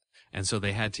that. And so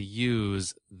they had to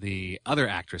use the other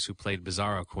actress who played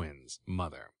Bizarro Quinn's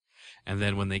mother. And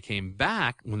then when they came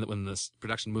back, when this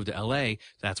production moved to L.A.,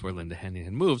 that's where Linda Henning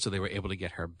had moved, so they were able to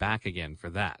get her back again for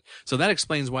that. So that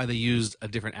explains why they used a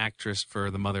different actress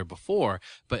for the mother before,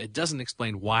 but it doesn't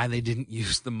explain why they didn't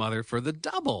use the mother for the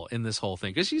double in this whole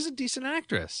thing, because she's a decent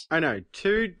actress. I know,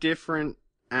 two different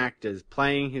actors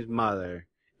playing his mother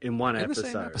in one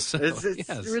episode. The same episode.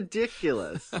 It's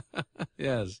ridiculous.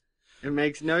 Yes. It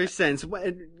makes no sense.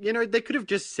 You know, they could have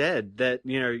just said that,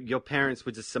 you know, your parents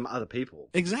were just some other people.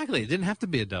 Exactly. It didn't have to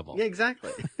be a double. Yeah, exactly.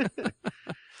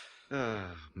 Oh,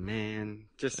 man.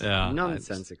 Just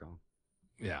nonsensical.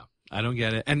 Yeah. I don't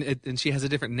get it. And she has a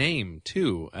different name,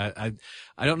 too. I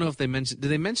don't know if they mentioned... Did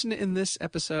they mention it in this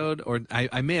episode? Or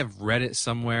I may have read it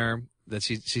somewhere that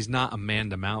she's not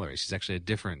Amanda Mallory. She's actually a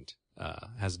different...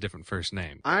 has a different first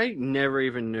name. I never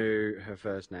even knew her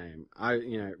first name.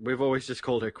 We've always just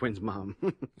called her Quinn's mom.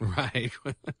 Right.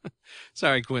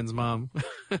 Sorry, Quinn's mom.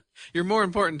 You're more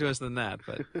important to us than that,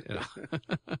 but, you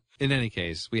know. In any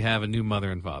case, we have a new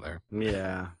mother and father.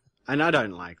 Yeah. And I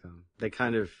don't like them. They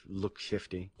kind of look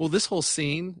shifty. Well, this whole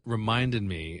scene reminded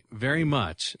me very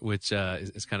much, which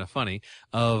is kind of funny,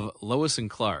 of Lois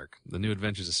and Clark, The New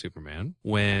Adventures of Superman,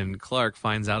 when Clark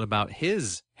finds out about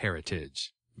his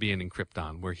heritage being in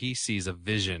Krypton, where he sees a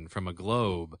vision from a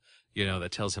globe, you know,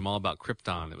 that tells him all about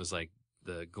Krypton. It was like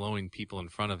the glowing people in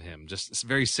front of him. Just it's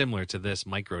very similar to this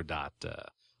microdot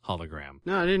hologram.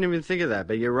 No, I didn't even think of that,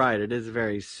 but you're right. It is a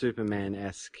very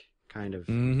Superman-esque kind of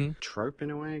trope in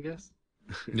a way, I guess.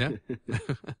 Yeah.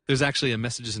 There's actually a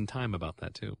Messages in Time about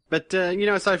that, too. But,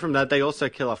 aside from that, they also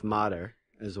kill off Marta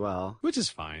as well. Which is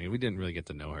fine. We didn't really get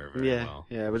to know her very well.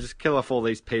 Yeah, we'll just kill off all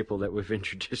these people that we've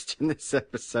introduced in this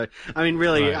episode. I mean,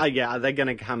 really, are they going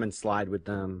to come and slide with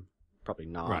them? Probably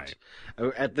not. Right.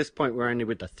 At this point, we're only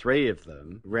with the three of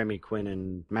them, Remy, Quinn,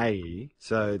 and Maggie.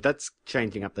 So that's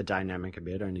changing up the dynamic a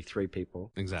bit. Only three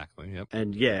people. Exactly. Yep.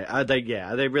 And are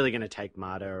they really going to take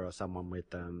Marta or someone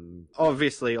with them?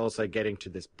 Obviously, also getting to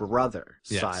this brother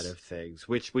side of things,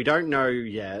 which we don't know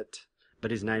yet. But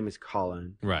his name is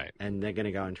Colin. Right. And they're going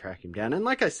to go and track him down. And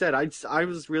like I said, I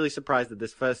was really surprised that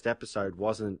this first episode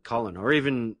wasn't Colin, or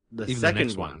even the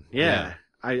second one. Yeah.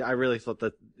 I really thought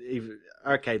that,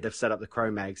 they've set up the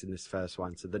Kromaggs in this first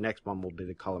one, so the next one will be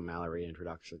the Colin Mallory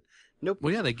introduction. Nope.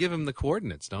 Well, yeah, they give him the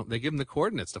coordinates, don't they? Give him the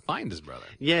coordinates to find his brother.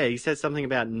 Yeah, he said something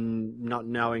about not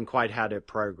knowing quite how to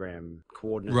program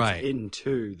coordinates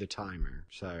into the timer.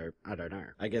 So, I don't know.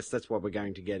 I guess that's what we're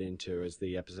going to get into as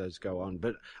the episodes go on.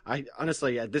 But I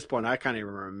honestly, at this point, I can't even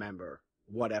remember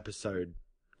what episode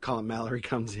Colin Mallory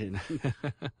comes in.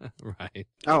 Right.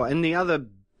 Oh, and the other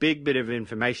big bit of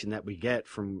information that we get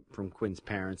from Quinn's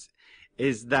parents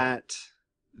is that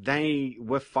they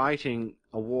were fighting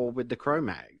a war with the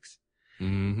Kromaggs.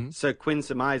 Mm-hmm. So Quinn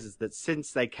surmises that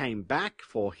since they came back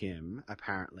for him,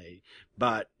 apparently,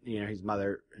 but, his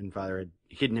mother and father had,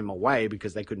 hidden him away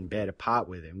because they couldn't bear to part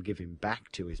with him, give him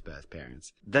back to his birth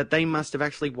parents, that they must have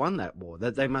actually won that war,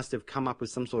 that they must have come up with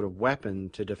some sort of weapon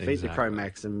to defeat the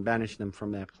Kromaggs and banish them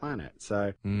from their planet.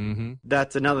 So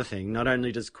that's another thing. Not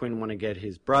only does Quinn want to get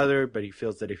his brother, but he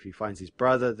feels that if he finds his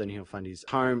brother, then he'll find his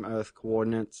home Earth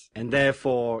coordinates and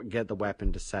therefore get the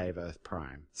weapon to save Earth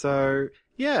Prime. So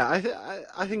yeah,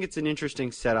 I think it's an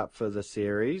interesting setup for the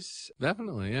series.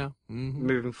 Definitely, yeah.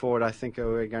 Moving forward, I think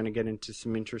we're going to get into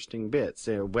some interesting bits.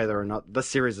 Whether or not the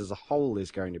series as a whole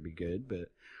is going to be good, but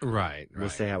we'll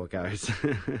see how it goes.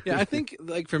 Yeah, I think,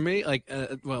 like, for me, like,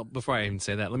 well, before I even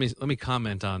say that, let me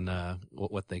comment on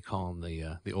what they call on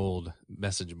the old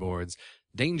message boards.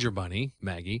 Danger Bunny,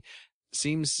 Maggie,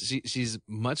 she's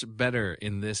much better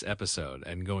in this episode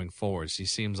and going forward. She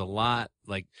seems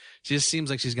she just seems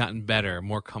like she's gotten better,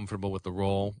 more comfortable with the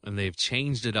role, and they've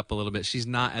changed it up a little bit. She's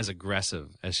not as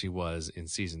aggressive as she was in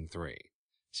season 3.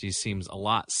 She seems a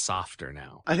lot softer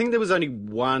now. I think there was only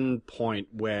one point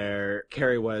where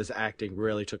Kerry was acting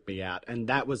really took me out, and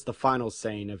that was the final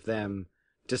scene of them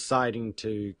deciding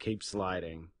to keep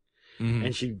sliding.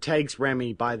 And she takes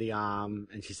Remy by the arm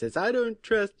and she says, "I don't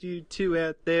trust you two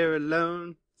out there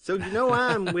alone, so you know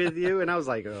I'm with you." And I was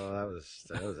like, oh,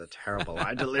 that was a terrible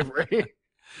line delivery.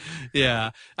 Yeah.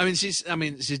 I mean, she's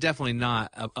definitely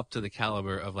not up to the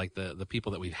caliber of like the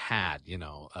people that we've had,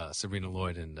 Sabrina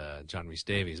Lloyd and John Rhys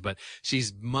Davies, but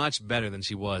she's much better than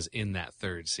she was in that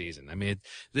 3rd season. I mean,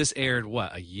 this aired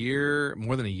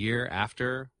more than a year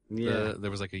after. Yeah. There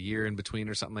was like a year in between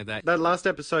or something like that. That last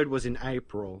episode was in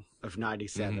April of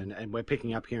 97, and we're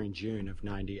picking up here in June of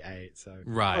 98, so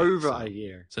over a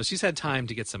year. So she's had time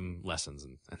to get some lessons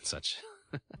and such.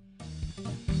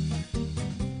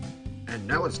 And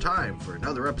now it's time for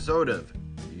another episode of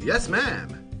Yes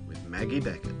Ma'am with Maggie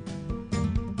Beckett.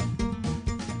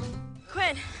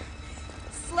 Quinn,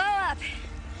 slow up.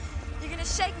 You're gonna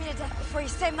shake me to death before you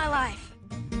save my life.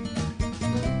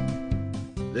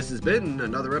 This has been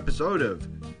another episode of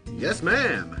Yes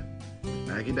Ma'am with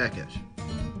Maggie Beckett.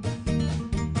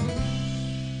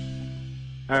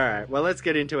 All right, well, let's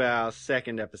get into our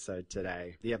second episode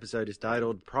today. The episode is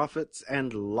titled Profits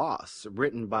and Loss,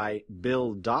 written by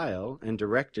Bill Dial and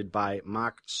directed by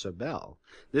Mark Sobel.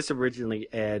 This originally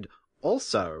aired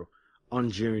also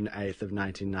on June 8th of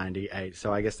 1998,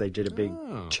 so I guess they did a big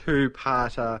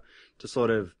two-parter to sort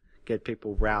of get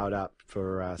people riled up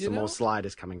for some more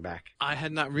Sliders coming back. I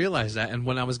had not realized that, and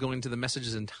when I was going to the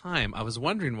messages in time, I was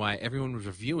wondering why everyone was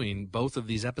reviewing both of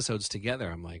these episodes together.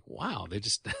 I'm like, wow, they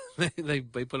just they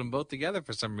put them both together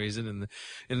for some reason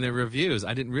in their reviews.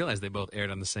 I didn't realize they both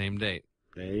aired on the same date.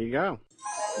 There you go.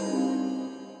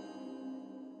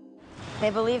 They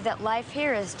believe that life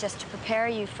here is just to prepare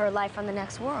you for life on the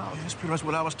next world. Yeah, that's pretty much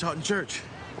what I was taught in church.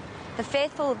 The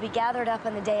faithful will be gathered up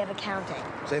on the day of accounting.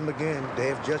 Same again, day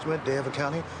of judgment, day of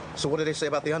accounting. So what do they say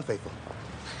about the unfaithful?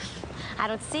 I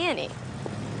don't see any.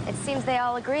 It seems they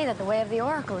all agree that the way of the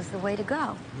Oracle is the way to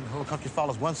go. The whole country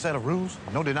follows one set of rules.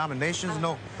 No denominations,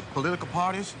 no political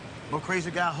parties, no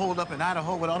crazy guy holed up in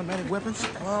Idaho with automatic weapons.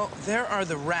 Well, there are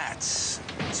the rats.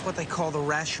 It's what they call the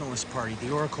Rationalist Party.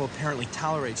 The Oracle apparently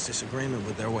tolerates disagreement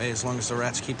with their way as long as the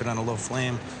rats keep it on a low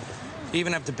flame. They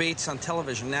even have debates on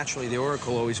television. Naturally, the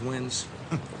Oracle always wins.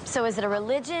 So is it a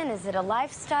religion? Is it a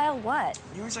lifestyle? What?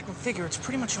 Near as I can figure, it's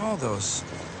pretty much all those.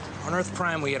 On Earth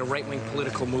Prime, we had a right-wing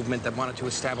political movement that wanted to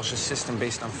establish a system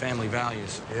based on family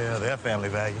values. Yeah, their family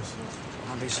values.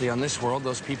 Obviously, on this world,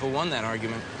 those people won that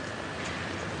argument.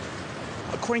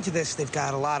 According to this, they've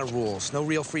got a lot of rules. No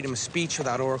real freedom of speech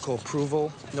without Oracle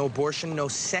approval. No abortion, no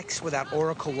sex without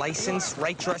Oracle license.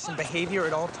 Right dress and behavior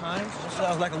at all times.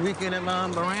 Sounds like a weekend at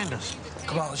Mom Miranda's.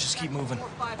 Come on, let's just keep moving.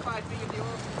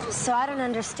 So I don't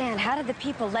understand. How did the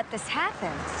people let this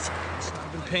happen?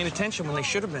 I've been paying attention when they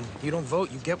should have been. You don't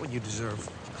vote, you get what you deserve.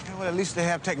 Yeah, well, at least they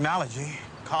have technology.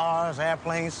 Cars,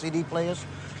 airplanes, CD players.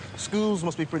 Schools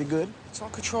must be pretty good. It's all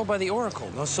controlled by the Oracle.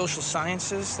 No social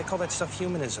sciences. They call that stuff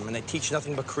humanism, and they teach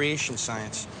nothing but creation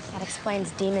science. That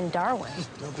explains Demon Darwin.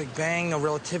 No Big Bang, no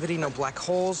relativity, no black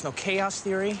holes, no chaos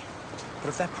theory. But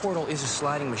if that portal is a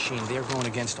sliding machine, they're going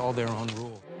against all their own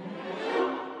rules.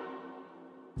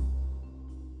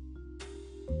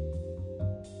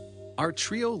 Our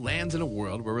trio lands in a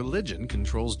world where religion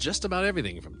controls just about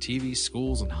everything from TV,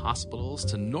 schools, and hospitals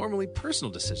to normally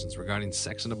personal decisions regarding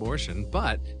sex and abortion,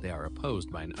 but they are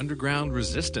opposed by an underground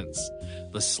resistance.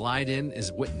 The slide-in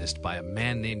is witnessed by a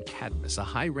man named Cadmus, a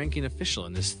high-ranking official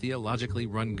in this theologically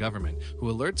run government,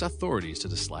 who alerts authorities to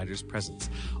the Sliders' presence.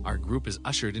 Our group is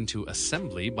ushered into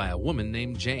assembly by a woman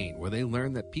named Jane, where they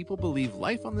learn that people believe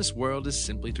life on this world is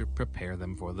simply to prepare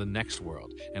them for the next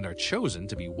world, and are chosen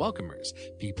to be welcomers,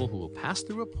 people who will pass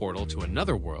through a portal to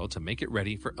another world to make it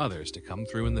ready for others to come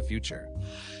through in the future.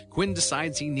 Quinn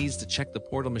decides he needs to check the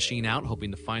portal machine out,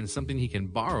 hoping to find something he can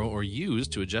borrow or use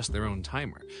to adjust their own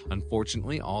timer.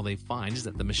 Unfortunately, all they find is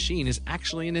that the machine is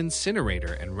actually an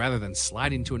incinerator, and rather than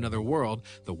sliding to another world,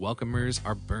 the welcomers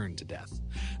are burned to death.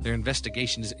 Their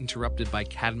investigation is interrupted by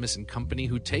Cadmus and company,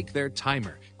 who take their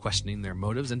timer, questioning their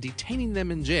motives and detaining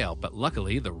them in jail, but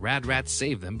luckily the Rad Rats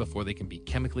save them before they can be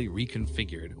chemically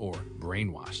reconfigured or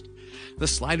brainwashed. The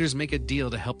Sliders make a deal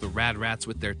to help the Rad Rats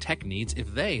with their tech needs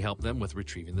if they help them with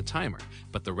retrieving the timer,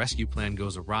 but the rescue plan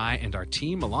goes awry and our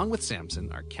team, along with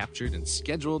Samson, are captured and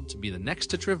scheduled to be the next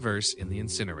to traverse in the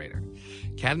incinerator.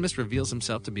 Cadmus reveals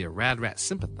himself to be a Rad Rat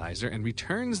sympathizer and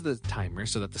returns the timer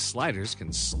so that the Sliders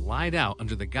can slide out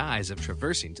under the guise of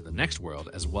traversing to the next world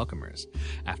as welcomers.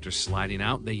 After sliding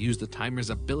out, they use the timer's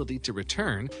ability to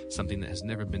return, something that has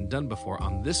never been done before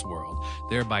on this world,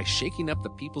 thereby shaking up the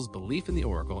people's belief in the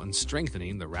Oracle and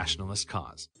strengthening the rationalist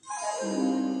cause.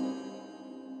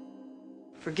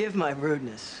 Forgive my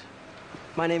rudeness.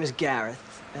 My name is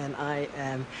Gareth, and I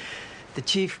am the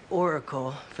chief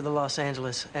oracle for the Los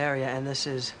Angeles area, and this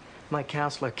is my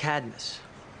counselor, Cadmus.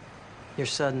 Your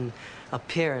sudden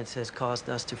appearance has caused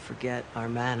us to forget our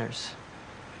manners.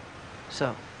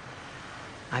 So,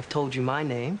 I've told you my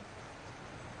name.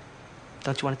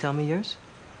 Don't you want to tell me yours?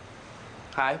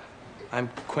 Hi, I'm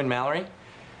Quinn Mallory.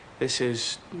 This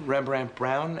is Rembrandt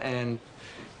Brown, and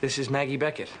this is Maggie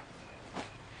Beckett.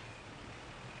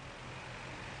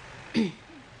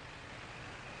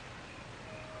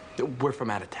 We're from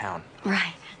out of town.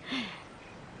 Right.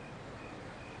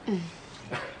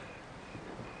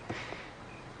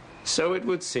 So it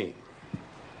would seem.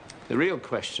 The real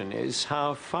question is,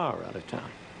 how far out of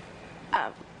town?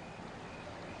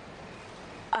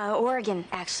 Oregon,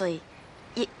 actually.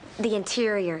 The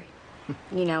interior.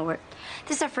 You know,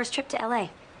 this is our first trip to L.A.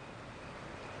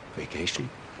 Vacation?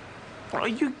 Well,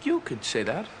 you could say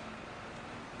that.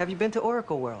 Have you been to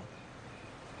Oracle World?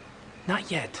 Not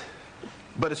yet.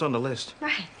 But it's on the list.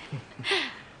 Right.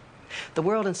 The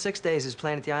World in 6 Days is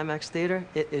playing at the IMAX Theater.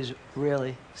 It is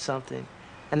really something.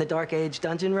 And the Dark Age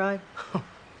Dungeon Ride?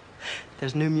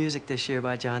 There's new music this year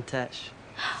by John Tesh.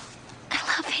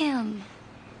 I love him.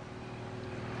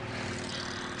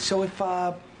 So if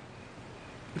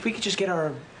we could just get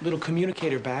our little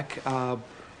communicator back,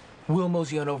 we'll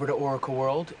mosey on over to Oracle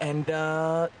World and,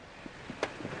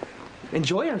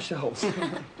 enjoy ourselves.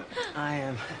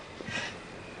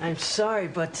 I'm sorry,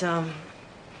 but,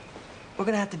 we're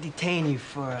gonna have to detain you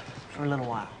for a little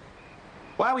while.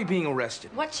 Why are we being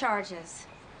arrested? What charges?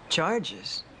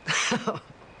 Charges?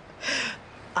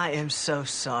 I am so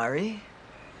sorry.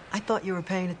 I thought you were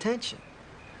paying attention.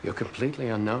 You're completely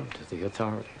unknown to the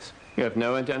authorities. You have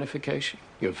no identification.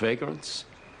 You're vagrants.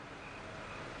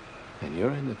 And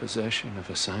you're in the possession of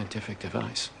a scientific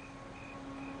device.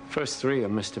 First three are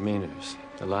misdemeanors.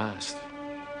 The last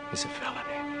is a felony.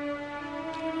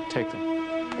 Take them.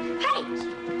 Hey!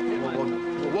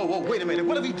 Whoa, wait a minute.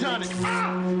 What have you done?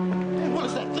 Ah! What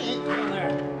is that thing?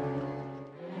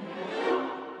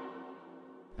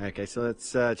 Okay, so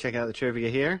let's check out the trivia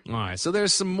here. All right, so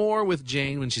there's some more with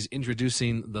Jane when she's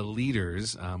introducing the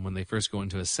leaders when they first go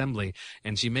into assembly,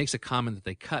 and she makes a comment that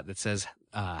they cut that says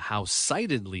how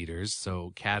sighted leaders,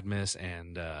 so Cadmus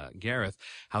and Gareth,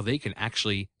 how they can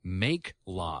actually make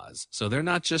laws. So they're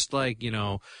not just like, you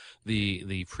know,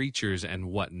 the preachers and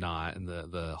whatnot and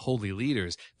the holy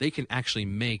leaders. They can actually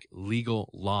make legal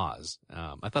laws.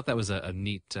 I thought that was a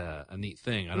neat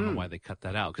thing. I don't know why they cut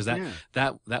that out, because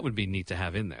that would be neat to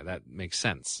have in there. That makes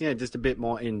sense. Yeah, just a bit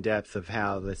more in depth of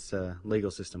how this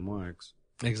legal system works.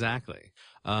 Exactly.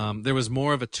 There was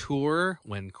more of a tour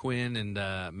when Quinn and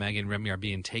Maggie and Remy are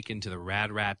being taken to the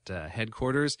Rad Rat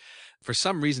headquarters. For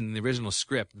some reason, in the original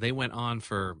script, they went on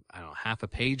for, I don't know, half a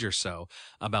page or so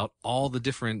about all the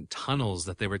different tunnels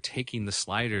that they were taking the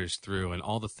Sliders through and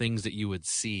all the things that you would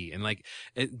see. And like,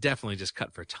 it definitely just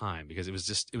cut for time because it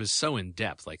was so in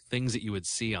depth, like things that you would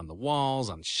see on the walls,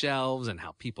 on shelves, and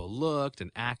how people looked and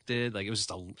acted. Like, it was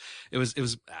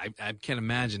just I can't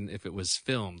imagine if it was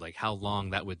filmed, like how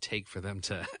long that would take for them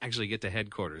to actually get to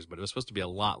headquarters, but it was supposed to be a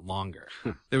lot longer.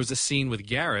 There was a scene with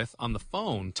Gareth on the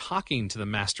phone talking to the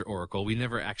Master Oracle. We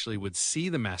never actually would see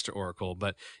the Master Oracle,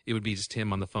 but it would be just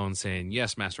him on the phone saying,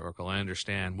 "Yes, Master Oracle, I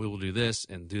understand. We will do this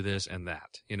and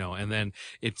that," you know, and then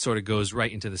it sort of goes right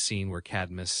into the scene where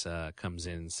Cadmus comes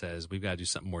in and says, "We've got to do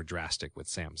something more drastic with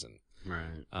Samson."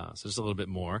 Right. So just a little bit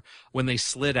more. When they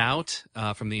slid out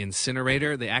from the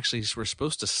incinerator, they actually were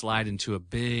supposed to slide into a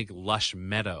big, lush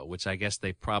meadow, which I guess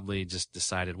they probably just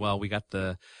decided, well, we got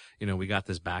this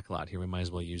backlot here. We might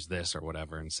as well use this or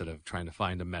whatever instead of trying to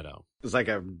find a meadow. It's like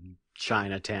a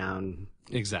Chinatown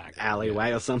exactly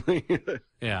alleyway or something.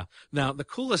 Yeah. Now, the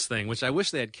coolest thing, which I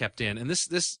wish they had kept in, and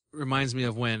this reminds me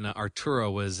of when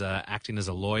Arturo was acting as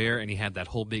a lawyer, and he had that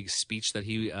whole big speech that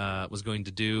he was going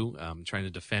to do, trying to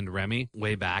defend Remy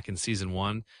way back in season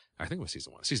 1. I think it was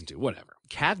season 1, season 2, whatever.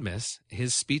 Cadmus,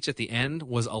 his speech at the end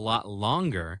was a lot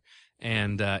longer,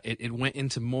 and it went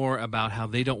into more about how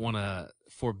they don't want to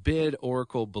forbid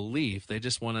Oracle belief. They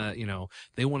just want to,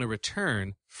 they want to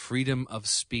return freedom of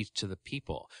speech to the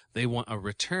people. They want a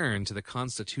return to the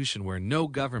Constitution where no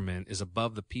government is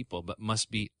above the people, but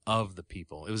must be of the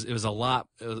people. It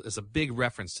was a big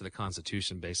reference to the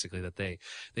Constitution, basically, that they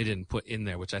didn't put in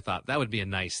there, which I thought that would be a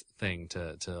nice thing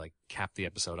to like cap the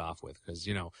episode off with, because,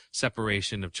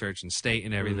 separation of church and state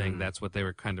and everything, that's what they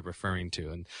were kind of referring to.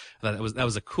 And that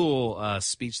was a cool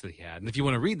speech that he had. And if you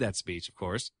want to read that speech, of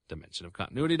course,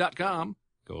 dimensionofcontinuity.com,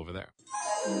 go over there.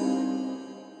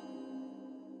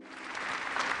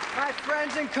 My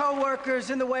friends and co-workers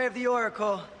in the way of the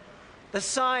Oracle, the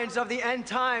signs of the end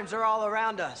times are all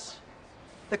around us.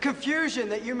 The confusion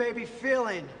that you may be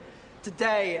feeling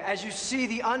today as you see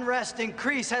the unrest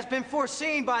increase has been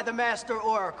foreseen by the Master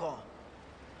Oracle.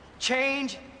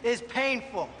 Change is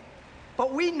painful,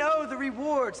 but we know the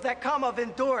rewards that come of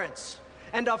endurance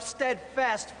and of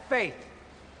steadfast faith.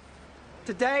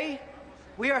 Today,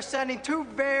 we are sending 2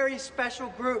 very special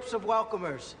groups of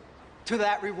welcomers to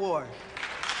that reward.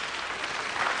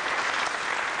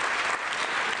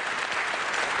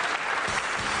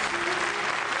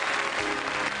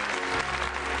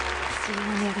 See you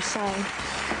on the other side.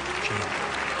 Jane,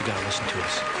 you gotta listen to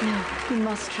us. No, you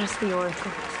must trust the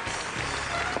Oracle.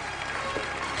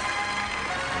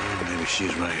 Maybe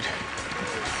she's right.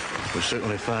 We'll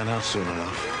certainly find out soon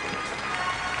enough.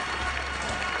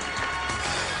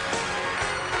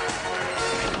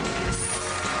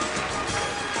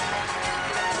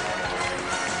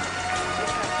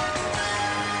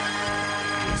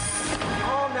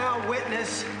 All now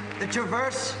witness the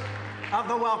traverse of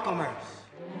the welcomers.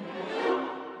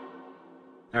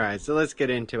 All right, so let's get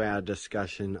into our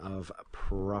discussion of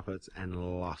profits and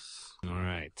loss. All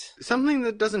right. Something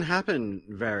that doesn't happen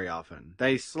very often.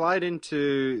 They slide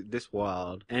into this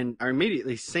world and are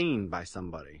immediately seen by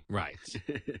somebody. Right.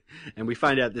 And we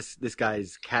find out this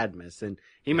guy's Cadmus, and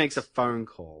he makes a phone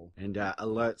call and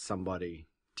alerts somebody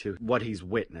to what he's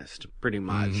witnessed, pretty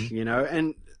much,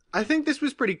 and I think this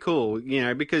was pretty cool,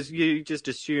 because you just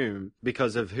assume,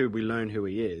 because of who we learn who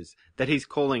he is, that he's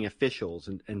calling officials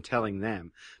and telling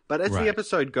them. But as the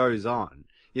episode goes on,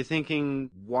 you're thinking,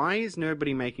 why is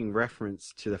nobody making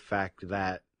reference to the fact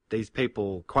that these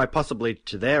people, quite possibly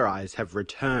to their eyes, have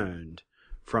returned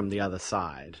from the other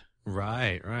side?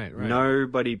 Right.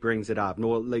 Nobody brings it up,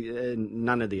 nor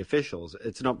none of the officials.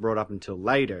 It's not brought up until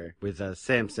later with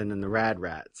Samson and the Rad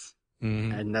Rats.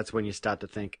 Mm-hmm. And that's when you start to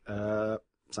think,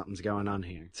 something's going on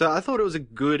here. So I thought it was a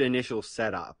good initial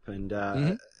setup, and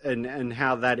and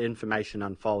how that information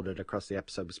unfolded across the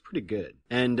episode was pretty good.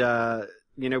 And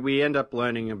we end up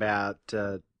learning about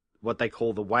what they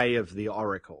call the Way of the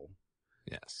Oracle.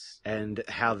 Yes. And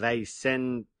how they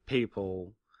send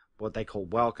people, what they call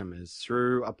welcomers,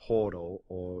 through a portal,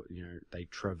 or they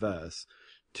traverse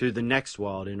to the next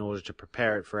world in order to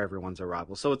prepare it for everyone's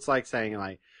arrival. So it's like saying,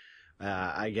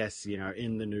 I guess,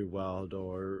 in the new world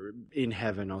or in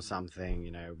heaven or something,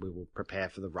 we will prepare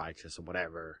for the righteous or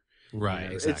whatever.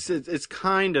 Right, exactly. It's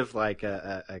kind of like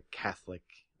a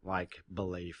Catholic-like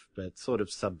belief, but sort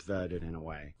of subverted in a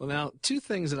way. Well, now, 2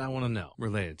 things that I want to know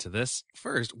related to this.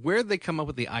 First, where did they come up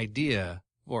with the idea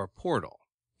for a portal?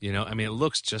 It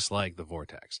looks just like the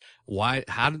Vortex.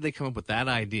 How did they come up with that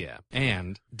idea?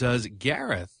 And does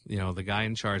Gareth, the guy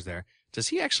in charge there, does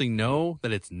he actually know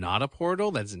that it's not a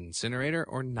portal, that's an incinerator,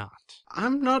 or not?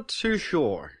 I'm not too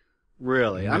sure,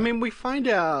 really. No. I mean, we find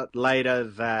out later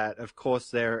that, of course,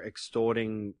 they're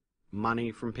extorting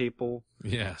money from people.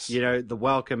 Yes. The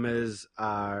welcomers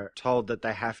are told that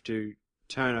they have to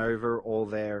turn over all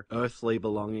their earthly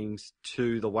belongings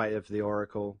to the Way of the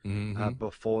Oracle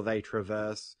before they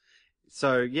traverse.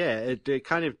 So, yeah, it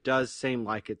kind of does seem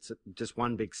like it's just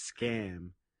one big scam.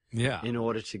 Yeah. In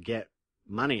order to get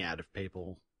money out of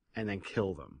people and then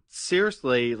kill them.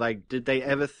 Seriously, did they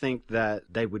ever think that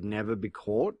they would never be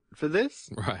caught for this?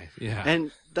 Right, yeah.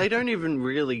 And they don't even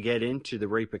really get into the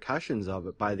repercussions of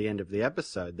it by the end of the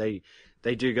episode.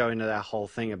 They do go into that whole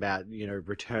thing about,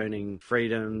 returning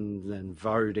freedom and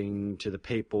voting to the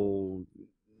people,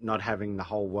 not having the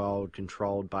whole world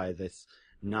controlled by this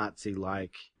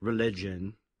Nazi-like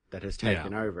religion that has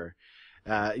taken over.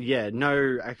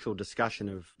 No actual discussion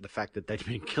of the fact that they'd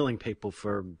been killing people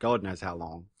for God knows how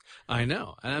long. I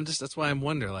know. And that's why I'm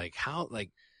wondering,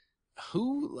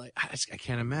 who, like, I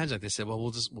can't imagine. Like, they said,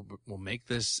 well, we'll make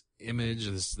this image,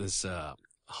 this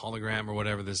hologram or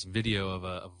whatever, this video of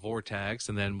a vortex,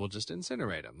 and then we'll just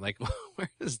incinerate him. Like, where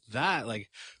is that? Like,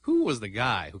 who was the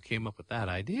guy who came up with that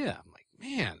idea? I'm like,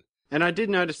 man. And I did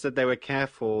notice that they were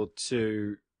careful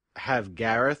to have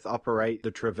Gareth operate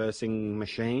the traversing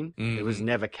machine. Mm-hmm. It was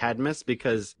never Cadmus,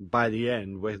 because by the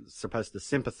end we're supposed to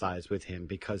sympathize with him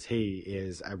because he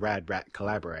is a rad rat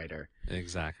collaborator.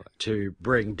 Exactly. To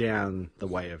bring down the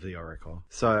way of the Oracle.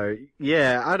 So,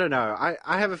 yeah, I don't know.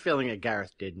 I have a feeling that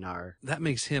Gareth did know. That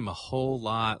makes him a whole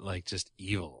lot, like, just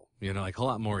evil. You know, like, a whole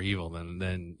lot more evil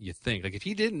than you think. Like, if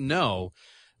he didn't know,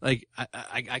 like,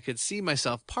 I could see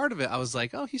myself, part of it, I was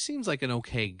like, oh, he seems like an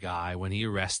okay guy when he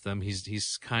arrests them.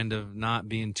 He's kind of not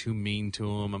being too mean to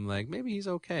him. I'm like, maybe he's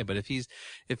okay. But if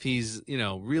he's, you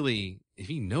know, really, if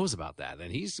he knows about that,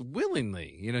 then he's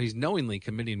willingly, you know, he's knowingly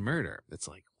committing murder. It's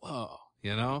like, whoa,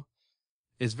 you know?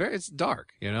 It's dark,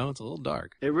 you know? It's a little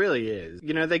dark. It really is.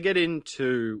 You know, they get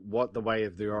into what the way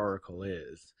of the Oracle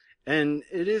is. And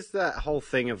it is that whole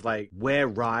thing of, like, we're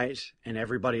right and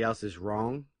everybody else is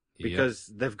wrong.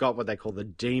 Because they've got what they call the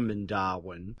demon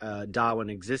Darwin.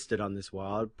 Darwin existed on this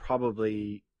world,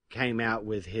 probably came out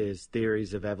with his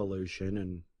theories of evolution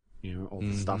and, you know, all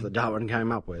the stuff that Darwin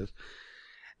came up with.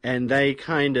 And they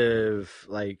kind of,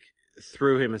 like,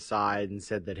 threw him aside and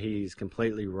said that he's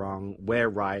completely wrong, we're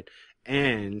right,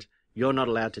 and you're not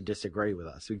allowed to disagree with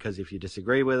us, because if you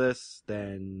disagree with us,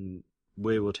 then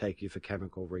we will take you for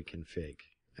chemical reconfig.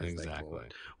 Exactly.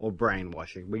 Or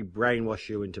brainwashing. We brainwash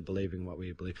you into believing what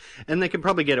we believe. And they can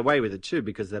probably get away with it too,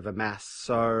 because they've amassed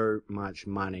so much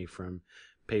money from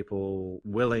people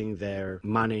willing their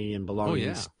money and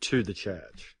belongings to the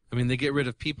church. I mean, they get rid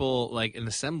of people, like, in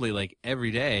assembly, like,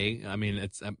 every day. I mean,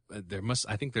 it's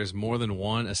I think there's more than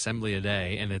one assembly a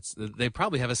day, and they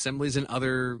probably have assemblies in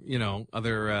other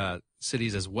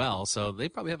cities as well, so they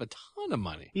probably have a ton of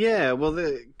money. Yeah, well,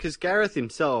 because Gareth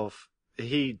himself,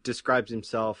 he describes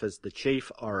himself as the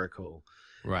chief oracle.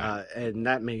 Right. And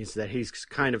that means that he's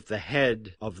kind of the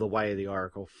head of the way of the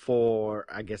Oracle for,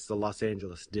 I guess, the Los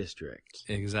Angeles district.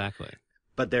 Exactly.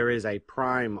 But there is a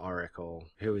prime oracle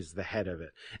who is the head of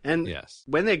it. And yes,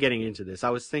 when they're getting into this, I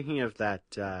was thinking of that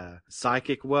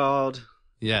psychic world.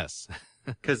 Yes.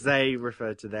 Because they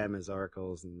refer to them as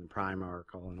oracles and the prime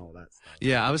oracle and all that stuff.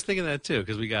 Yeah, I was thinking that too,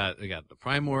 because we got the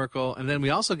prime oracle, and then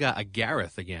we also got a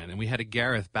Gareth again, and we had a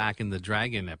Gareth back in the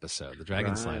dragon episode, the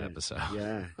dragon slide episode.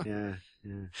 Yeah.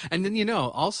 And then, you know,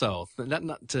 also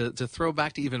not to throw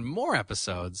back to even more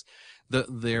episodes,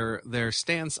 their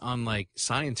stance on, like,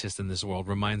 scientists in this world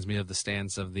reminds me of the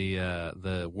stance of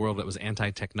the world that was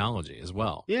anti-technology as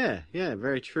well. Yeah,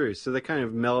 very true. So they're kind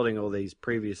of melding all these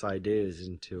previous ideas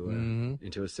into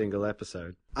a single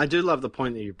episode. I do love the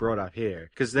point that you brought up here,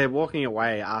 because they're walking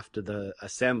away after the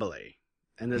assembly,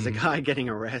 and there's a guy getting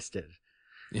arrested.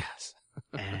 Yes.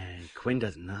 And Quinn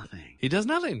does nothing. He does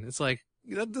nothing. It's like,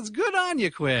 that's good on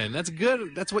you, Quinn. That's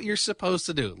good. That's what you're supposed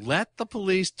to do. Let the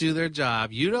police do their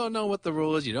job. You don't know what the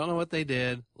rule is. You don't know what they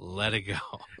did. Let it go.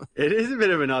 It is a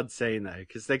bit of an odd scene, though,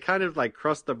 because they kind of, like,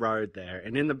 cross the road there,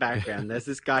 and in the background, there's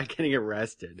this guy getting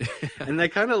arrested, and they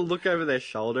kind of look over their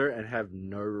shoulder and have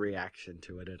no reaction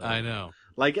to it at all. I know.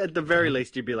 Like, at the very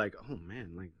least, you'd be like, oh,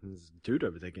 man, like, there's a dude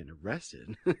over there getting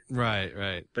arrested.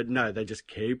 Right. But no, they just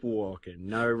keep walking.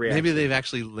 No reaction. Maybe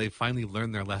they finally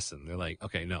learned their lesson. They're like,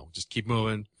 okay, no, just keep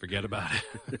moving. Forget about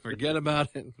it. Forget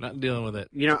about it. Not dealing with it.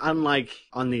 You know, unlike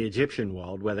on the Egyptian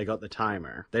world where they got the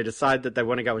timer, they decide that they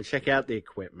want to go and check out the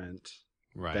equipment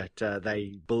that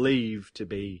they believe to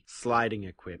be sliding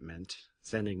equipment,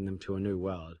 sending them to a new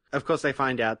world. Of course, they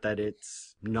find out that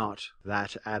it's not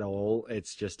that at all.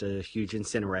 It's just a huge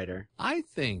incinerator. I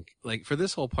think, like, for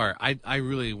this whole part, I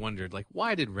really wondered, like,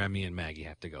 why did Remy and Maggie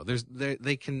have to go?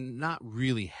 They can not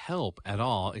really help at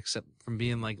all, except from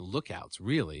being, like, lookouts,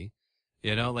 really.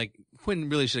 You know, like,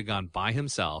 Quinn really should have gone by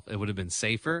himself. It would have been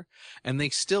safer. And they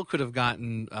still could have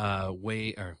gotten,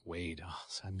 Wade. Oh,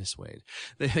 I miss Wade.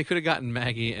 They could have gotten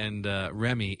Maggie and,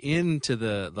 Remy into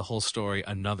the whole story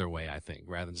another way, I think,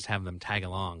 rather than just having them tag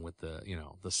along with the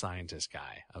scientist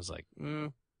guy. I was like,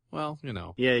 well, you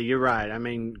know. Yeah, you're right. I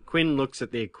mean, Quinn looks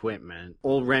at the equipment.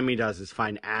 All Remy does is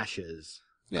find ashes.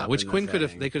 Yeah, which Quinn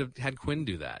they could have had Quinn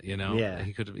do that, you know? Yeah.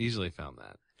 He could have easily found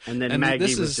that. And then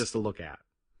Maggie was just a lookout.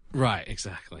 Right,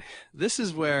 exactly. This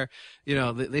is where, you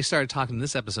know, they started talking in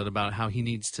this episode about how he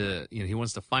needs to, you know, he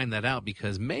wants to find that out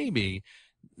because maybe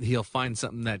he'll find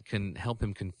something that can help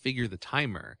him configure the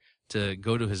timer to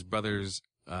go to his brother's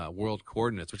world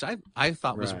coordinates, which I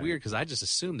thought was Right. weird because I just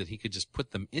assumed that he could just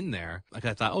put them in there. Like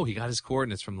I thought, oh, he got his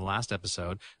coordinates from the last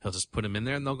episode. He'll just put them in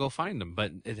there and they'll go find them.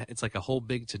 But it's like a whole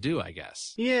big to-do, I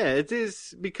guess. Yeah, it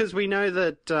is, because we know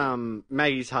that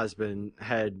Maggie's husband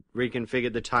had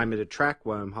reconfigured the timer to track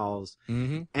wormholes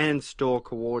and store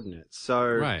coordinates. So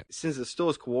Right. since it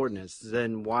stores coordinates,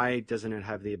 then why doesn't it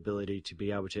have the ability to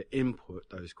be able to input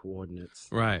those coordinates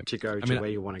Right. to go I to mean, where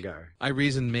you want to go? I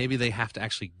reasoned maybe they have to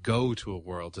actually go to a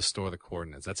world to store the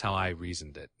coordinates. That's how I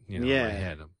reasoned it, in my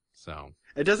head. So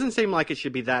It doesn't seem like it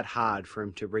should be that hard for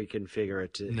him to reconfigure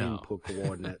it to No. input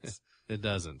coordinates. it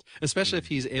doesn't, especially if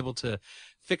he's able to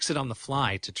fix it on the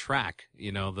fly to track,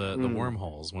 the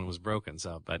wormholes when it was broken.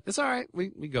 So, but it's all right. We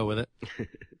go with it.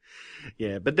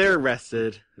 Yeah, but they're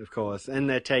arrested, of course, and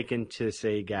they're taken to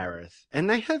see Gareth. And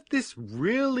they have this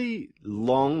really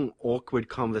long, awkward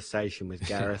conversation with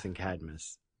Gareth and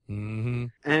Cadmus. Mm-hmm.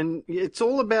 And it's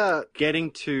all about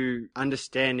getting to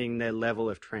understanding their level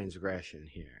of transgression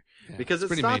here. Yeah, because it's it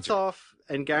pretty starts major. off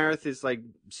and Gareth is like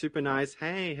super nice.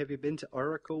 Hey, have you been to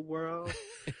Oracle World?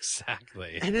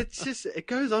 Exactly. And it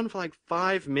goes on for like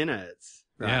 5 minutes.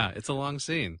 Right? Yeah, it's a long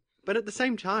scene. But at the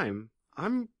same time,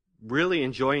 I'm really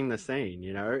enjoying the scene,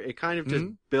 It kind of just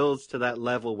builds to that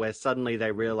level where suddenly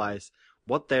they realize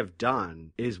what they've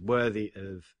done is worthy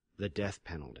of the death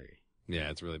penalty. Yeah,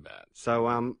 it's really bad. So,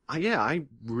 I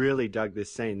really dug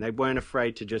this scene. They weren't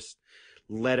afraid to just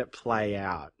let it play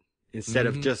out instead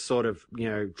of just sort of,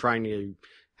 trying to,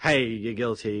 hey, you're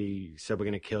guilty, so we're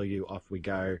going to kill you, off we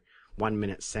go. 1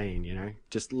 minute scene,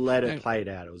 just let it play it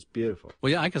out. It was beautiful.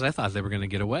 Well, yeah, because I thought they were going to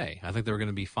get away. I think they were going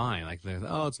to be fine. Like,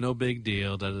 it's no big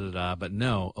deal, da-da-da-da. But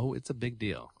no, it's a big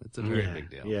deal. It's a very big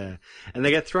deal. Yeah. And they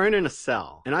get thrown in a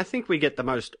cell. And I think we get the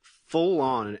most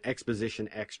full-on exposition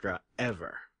extra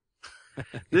ever.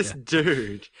 This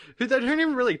dude, who they don't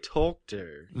even really talk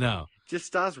to. No. Just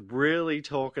starts really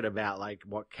talking about, like,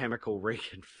 what chemical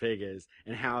reconfigures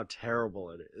and how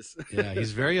terrible it is. Yeah,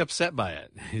 he's very upset by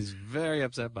it. He's very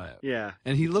upset by it. Yeah.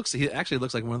 And he actually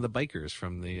looks like one of the bikers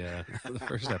from the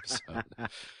first episode.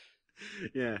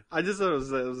 Yeah. I just thought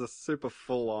it was a super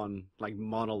full-on, like,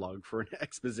 monologue for an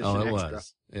exposition extra.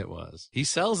 It was. He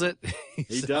sells it.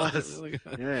 He does. Really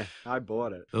good. Yeah, I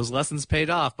bought it. Those lessons paid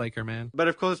off, biker man. But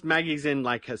of course, Maggie's in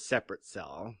like her separate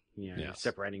cell, Yes.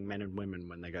 separating men and women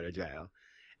when they go to jail.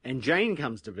 And Jane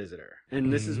comes to visit her.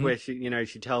 And this is where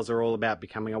she tells her all about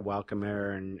becoming a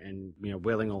welcomer and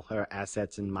willing all her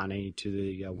assets and money to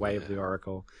the way of the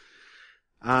Oracle.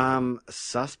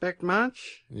 Suspect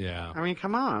much? Yeah. I mean,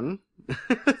 come on.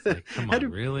 Like, come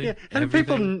on, really? Yeah,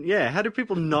 how do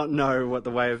people not know what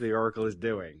the way of the Oracle is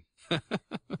doing?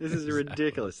 This is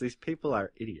ridiculous. These people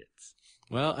are idiots.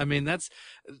 Well, I mean,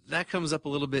 that comes up a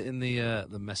little bit in the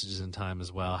Messages in Time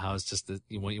as well. How it's just that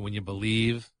when you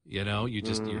believe,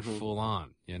 you're full on.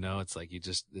 It's like you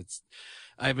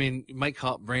might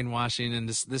call it brainwashing. And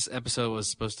this episode was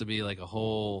supposed to be like a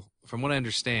whole, from what I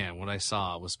understand, what I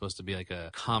saw was supposed to be like a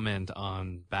comment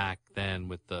on back then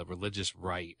with the religious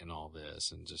right and all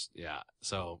this, and just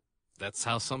So that's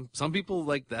how some people,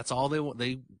 like, that's all they want.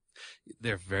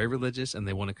 They're very religious and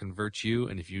they want to convert you,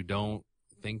 and if you don't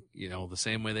think the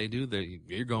same way they do,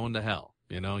 you're going to hell.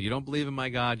 You don't believe in my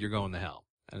God, you're going to hell.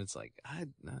 And it's like, I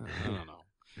don't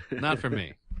know, not for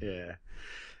me. Yeah,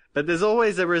 but there's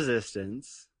always a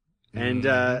resistance. And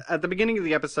at the beginning of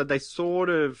the episode, they sort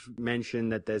of mention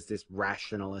that there's this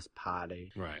rationalist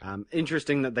party. Right.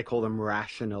 Interesting that they call them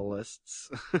rationalists.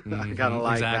 I kind of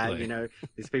like exactly. that.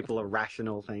 These people are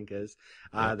rational thinkers.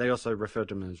 They also refer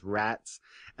to them as rats.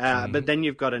 But then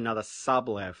you've got another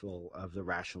sub-level of the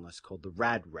rationalists called the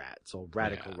rad rats or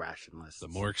radical rationalists. The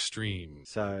more extreme.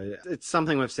 So it's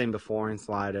something we've seen before in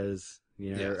Sliders.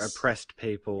 Yes. Oppressed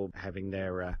people having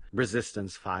their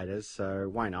resistance fighters. So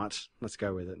why not? Let's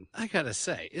go with it. I gotta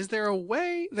say, is there a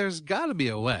way? There's gotta be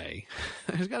a way.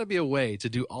 There's gotta be a way to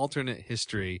do alternate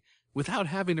history without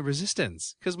having a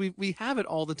resistance. Because we have it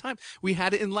all the time. We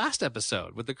had it in last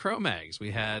episode with the Kromaggs.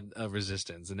 We had a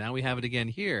resistance, and now we have it again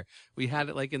here. We had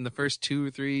it like in the first 2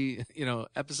 or 3,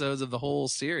 episodes of the whole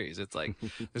series. It's like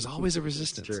there's always a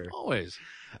resistance. True. Always.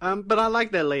 But I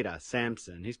like their leader,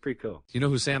 Samson. He's pretty cool. You know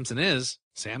who Samson is?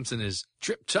 Samson is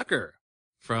Trip Tucker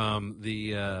from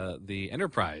the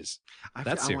Enterprise.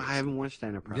 Series. I haven't watched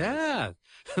Enterprise. Yeah.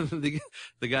 the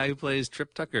guy who plays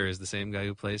Trip Tucker is the same guy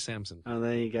who plays Samson. Oh,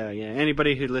 there you go. Yeah.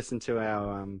 Anybody who listened to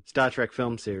our Star Trek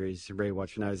film series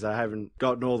rewatch knows I haven't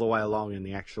gotten all the way along in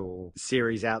the actual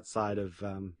series outside of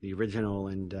the original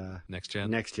and Next Gen.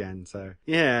 Next Gen. So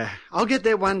yeah, I'll get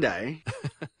there one day.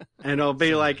 And I'll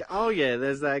be like, oh yeah,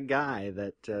 there's that guy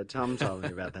that Tom told me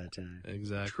about that time.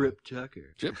 Exactly. Trip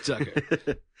Tucker. Trip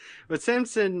Tucker. But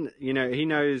Samson, he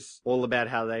knows all about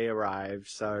how they arrived.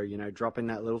 So, dropping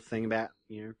that little thing about,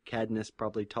 Cadmus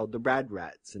probably told the Rad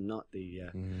Rats and not the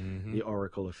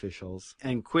Oracle officials.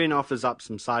 And Quinn offers up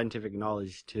some scientific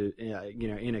knowledge to,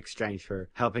 in exchange for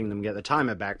helping them get the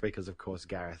timer back because, of course,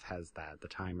 Gareth has that. The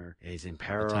timer is in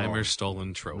peril. The timer's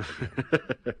stolen trope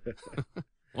again.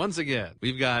 Once again,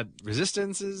 we've got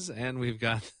resistances and we've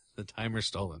got the timer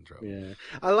stolen trope. Yeah.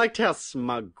 I liked how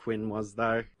smug Quinn was,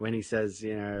 though, when he says,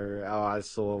 I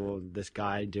saw this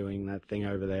guy doing that thing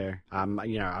over there. I'm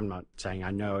not saying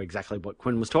I know exactly what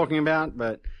Quinn was talking about,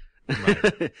 but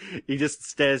right. He just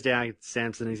stares down at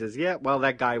Samson and he says, yeah, well,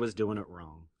 that guy was doing it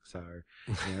wrong. So,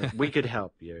 we could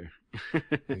help you.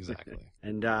 Exactly.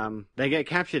 And they get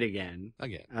captured again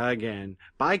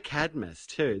by Cadmus,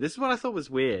 too. This is what I thought was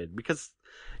weird, because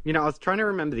I was trying to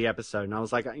remember the episode, and I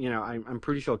was like, I'm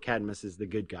pretty sure Cadmus is the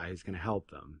good guy who's going to help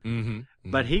them.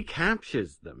 Mm-hmm. But he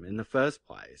captures them in the first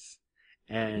place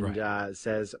and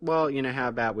says, well, how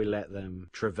about we let them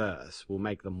traverse? We'll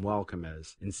make them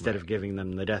welcomers instead of giving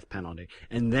them the death penalty.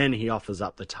 And then he offers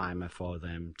up the timer for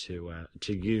them to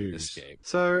use. Escape.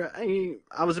 So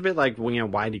I was a bit like, well,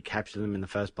 why did he capture them in the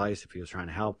first place if he was trying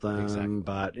to help them? Exactly.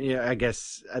 But I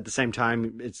guess at the same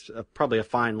time, it's probably a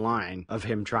fine line of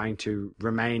him trying to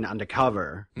remain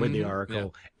undercover with the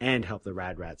Oracle and help the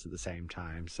Rad Rats at the same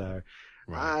time. So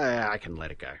I can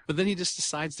let it go. But then he just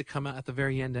decides to come out at the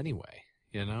very end anyway.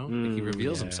 He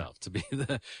reveals himself to be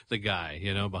the guy,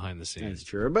 behind the scenes. That's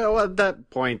true. But at that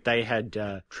point, they had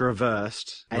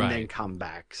traversed and then come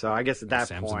back. So I guess at that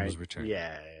Samson point, was returned.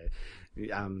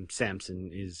 Samson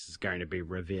is going to be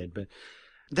revered. But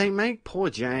they make poor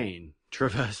Jane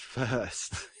traverse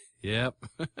first. Yep.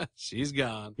 She's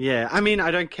gone. Yeah. I mean,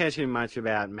 I don't care too much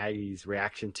about Maggie's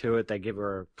reaction to it. They give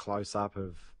her a close-up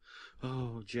of,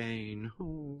 oh, Jane.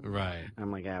 Oh. Right.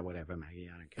 I'm like, whatever, Maggie.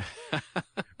 I don't care.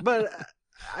 But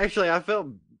actually, I felt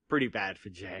pretty bad for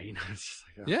Jane. I was just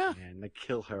like, man, they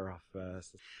kill her off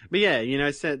first.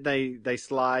 But so they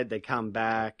slide, they come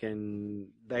back, and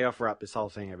they offer up this whole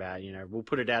thing about, we'll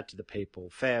put it out to the people,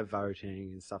 fair voting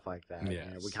and stuff like that.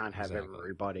 Yes, we can't have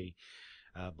everybody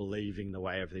believing the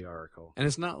way of the Oracle. And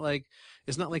it's not like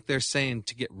they're saying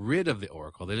to get rid of the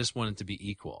Oracle. They just want it to be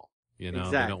equal.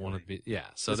 Exactly. They don't want to be,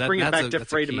 So let's bring it back to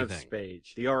freedom of thing.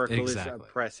 speech. The Oracle is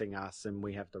oppressing us, and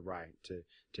we have the right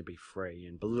to be free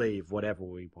and believe whatever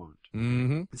we want.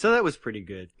 Mm-hmm. So that was pretty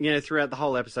good. Throughout the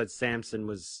whole episode, Samson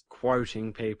was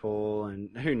quoting people,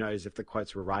 and who knows if the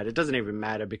quotes were right. It doesn't even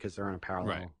matter because they're on a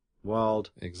parallel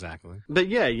world. Exactly. But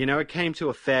it came to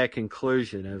a fair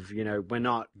conclusion of, we're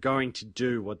not going to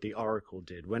do what the Oracle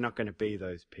did. We're not going to be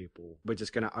those people. We're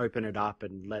just going to open it up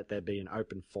and let there be an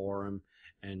open forum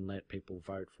and let people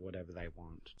vote for whatever they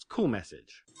want. It's a cool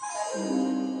message.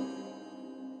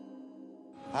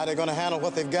 How are they going to handle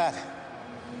what they've got?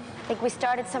 I think we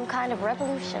started some kind of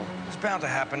revolution. It's bound to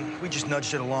happen. We just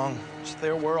nudged it along. It's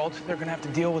their world. They're gonna have to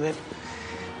deal with it.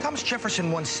 Thomas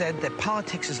Jefferson once said that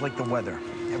politics is like the weather.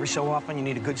 Every so often, you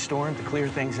need a good storm to clear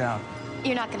things out.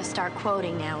 You're not gonna start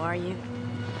quoting now, are you?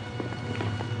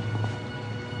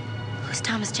 Who's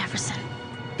Thomas Jefferson?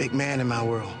 Big man in my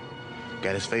world.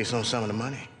 Got his face on some of the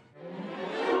money.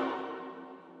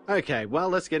 Okay, well,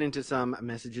 let's get into some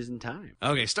messages in time.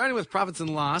 Okay, starting with Profits and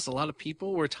Loss, a lot of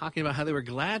people were talking about how they were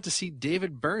glad to see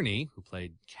David Burney, who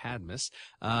played Cadmus,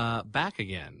 back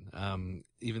again,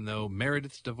 even though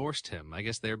Meredith divorced him. I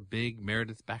guess they're big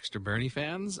Meredith Baxter Burney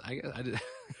fans.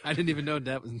 I didn't even know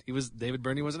David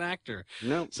Burney was an actor.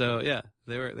 No. So yeah,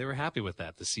 they were happy with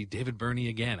that, to see David Burney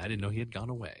again. I didn't know he had gone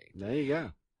away. There you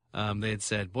go. They had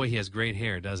said, boy, he has great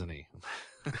hair, doesn't he?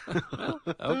 Well,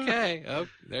 okay. Oh,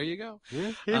 there you go.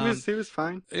 Yeah, he was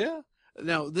fine. Yeah.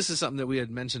 Now, this is something that we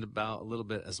had mentioned about a little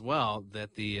bit as well,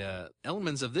 that the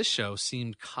elements of this show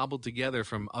seemed cobbled together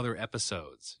from other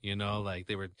episodes. Like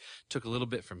they took a little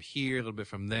bit from here, a little bit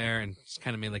from there, and just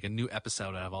kind of made like a new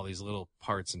episode out of all these little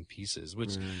parts and pieces,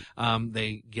 which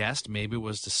they guessed maybe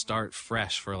was to start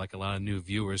fresh for like a lot of new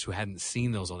viewers who hadn't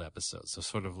seen those old episodes. So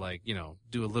sort of like,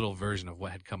 do a little version of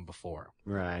what had come before.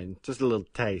 Right. Just a little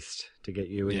taste to get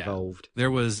you involved. There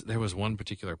was one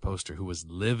particular poster who was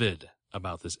livid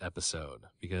about this episode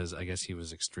because I guess he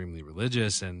was extremely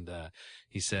religious, and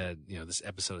he said, this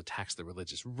episode attacks the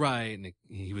religious right, and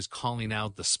he was calling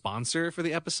out the sponsor for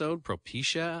the episode,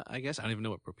 Propecia, I guess. I don't even know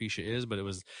what Propecia is, but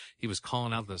he was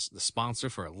calling out the sponsor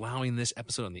for allowing this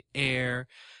episode on the air,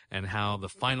 and how the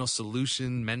final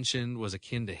solution mentioned was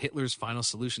akin to Hitler's final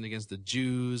solution against the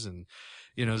Jews, and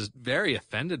just very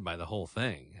offended by the whole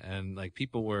thing. And like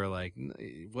people were like,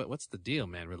 what's the deal,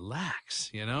 man?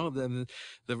 Relax, Then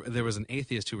there was an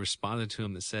atheist who responded to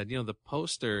him that said, the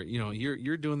poster,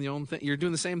 you're doing the own thing. You're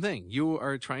doing the same thing. You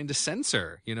are trying to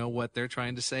censor, what they're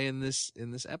trying to say in this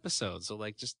episode. So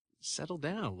like, just settle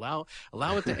down,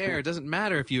 allow it to air. It doesn't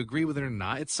matter if you agree with it or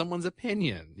not. It's someone's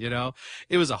opinion.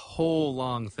 It was a whole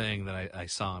long thing that I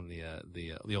saw on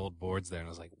the old boards there, and I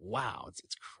was like, wow, it's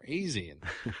crazy. And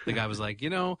the guy was like,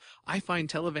 I find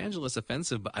televangelists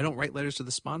offensive, but I don't write letters to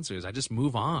the sponsors. I just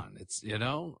move on. It's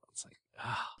it's like,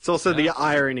 it's also the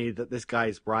irony that this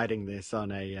guy's writing this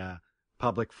on a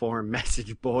public forum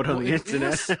message board on the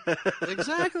internet. Yes,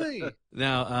 exactly.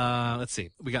 Now, let's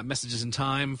see. We got messages in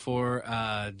time for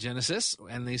Genesis,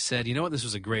 and they said, you know what, this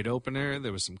was a great opener.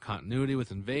 There was some continuity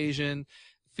with Invasion.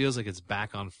 Feels like it's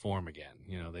back on form again.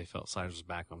 They felt Sliders was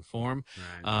back on form.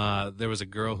 Right. There was a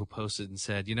girl who posted and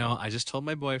said, I just told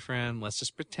my boyfriend, let's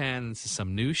just pretend this is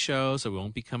some new show so we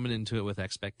won't be coming into it with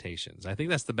expectations. I think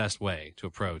that's the best way to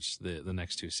approach the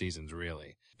next 2 seasons,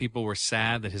 really. People were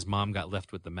sad that his mom got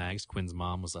left with the Maggs. Quinn's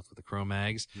mom was left with the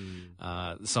Kromaggs.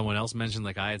 Someone else mentioned,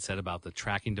 like I had said, about the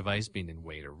tracking device being in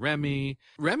way to Remy.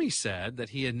 Remy said that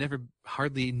he had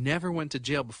hardly never went to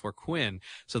jail before Quinn.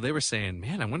 So they were saying,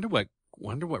 man, I wonder what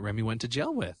Remy went to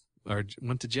jail with, or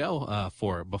went to jail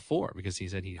for before, because he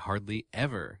said he hardly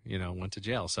ever, went to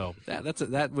jail. So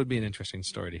that would be an interesting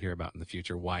story to hear about in the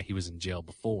future, why he was in jail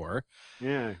before.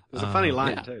 Yeah, it was a funny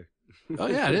line too. Oh,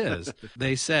 yeah, it is.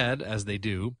 They said, as they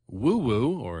do, Woo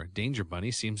Woo, or Danger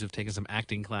Bunny, seems to have taken some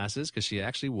acting classes because she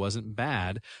actually wasn't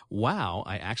bad. Wow,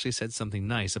 I actually said something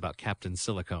nice about Captain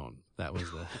Silicone. That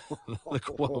was the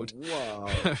quote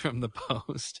from the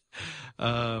post.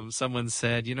 Someone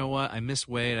said, you know what? I miss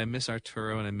Wade, I miss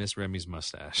Arturo, and I miss Remy's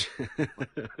mustache.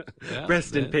 Yeah,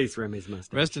 Rest in peace, Remy's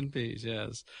mustache. Rest in peace,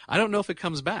 yes. I don't know if it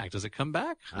comes back. Does it come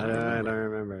back? I don't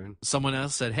remember. Someone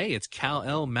else said, hey, it's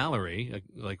Kal-El Mallory,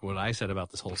 like what I said about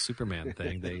this whole Superman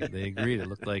thing. They agreed. It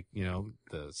looked like,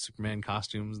 the Superman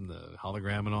costumes and the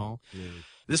hologram and all. Yeah.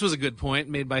 This was a good point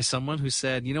made by someone who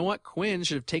said, you know what? Quinn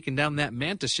should have taken down that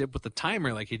Mantis ship with the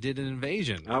timer like he did in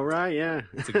Invasion. Oh, right, yeah.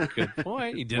 That's a good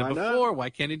point. He did it before. Why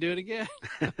can't he do it again?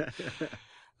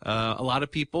 A lot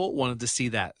of people wanted to see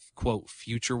that, quote,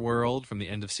 future world from the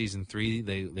end of season 3.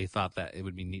 They thought that it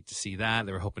would be neat to see that.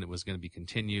 They were hoping it was going to be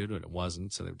continued, but it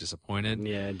wasn't, so they were disappointed.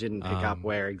 Yeah, it didn't pick up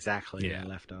where exactly they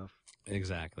left off.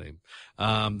 Exactly.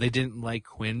 They didn't like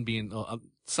Quinn being...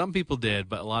 some people did,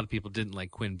 but a lot of people didn't like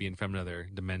Quinn being from another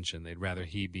dimension. They'd rather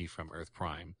he be from Earth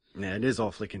Prime. Yeah, it is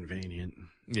awfully convenient.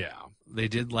 Yeah. They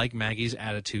did like Maggie's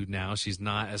attitude now. She's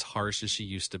not as harsh as she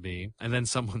used to be. And then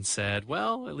someone said,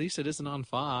 well, at least it isn't on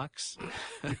Fox.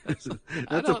 That's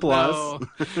a plus.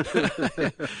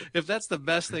 If that's the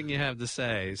best thing you have to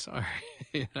say, sorry.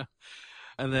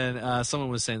 And then someone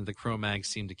was saying that the Kromaggs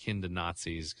seemed akin to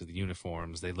Nazis because the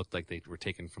uniforms, they looked like they were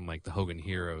taken from like the Hogan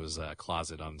Heroes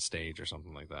closet on stage or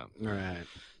something like that. All right.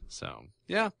 So,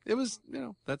 yeah, it was,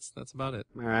 that's about it.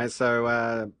 All right,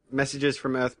 so messages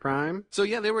from Earth Prime. So,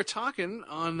 yeah, they were talking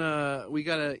on, we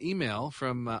got an email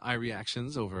from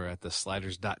iReactions over at the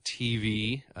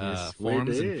sliders.tv yes, forums.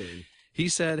 We did. He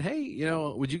said, hey,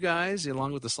 would you guys,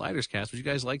 along with the Sliders cast, would you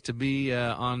guys like to be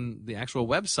on the actual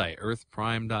website,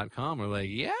 earthprime.com? We're like,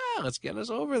 yeah, let's get us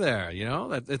over there.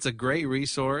 It's a great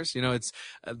resource. It's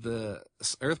the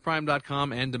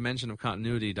earthprime.com and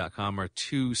dimensionofcontinuity.com are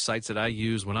 2 sites that I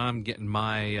use when I'm getting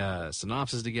my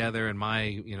synopsis together and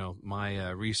my,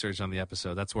 my research on the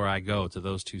episode. That's where I go, to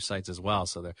those 2 sites as well.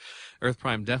 So Earth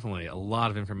Prime, definitely a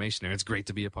lot of information there. It's great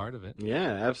to be a part of it.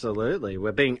 Yeah, absolutely.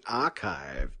 We're being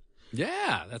archived.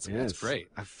 Yeah, that's great.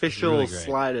 Official really great.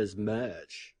 Sliders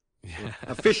merch. Yeah.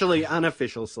 Officially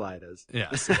unofficial Sliders.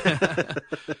 Yes.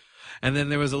 And then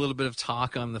there was a little bit of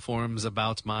talk on the forums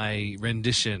about my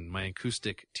rendition, my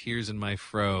acoustic Tears in My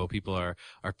Fro. People are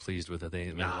pleased with it. They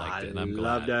liked it, and I'm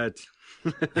glad. Loved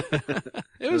it.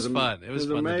 It was fun. It was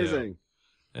fun amazing. To do.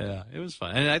 Yeah, it was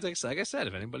fun. And like I said,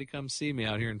 if anybody comes see me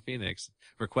out here in Phoenix,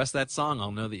 request that song.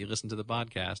 I'll know that you listen to the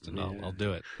podcast, and I'll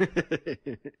do it.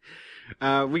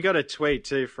 We got a tweet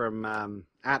too from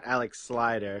at Alex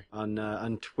Slider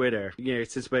on Twitter.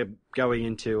 Since we're going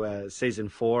into season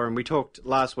 4, and we talked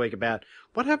last week about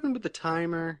what happened with the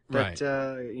timer, that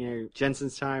right.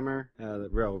 Jensen's timer,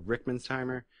 Rickman's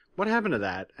timer. What happened to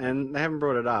that? And they haven't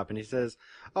brought it up. And he says,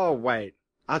 "Oh wait,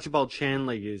 Archibald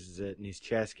Chandler uses it in his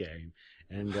chess game."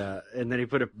 And then he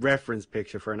put a reference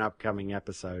picture for an upcoming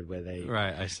episode where they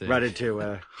I see. run into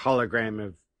a hologram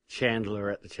of Chandler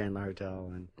at the Chandler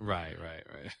Hotel, and Right.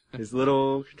 his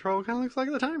little control kind of looks like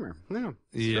the timer. Yeah.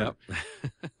 Yep.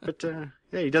 But yeah,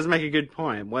 he does make a good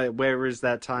point. Where is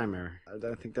that timer? I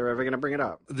don't think they're ever going to bring it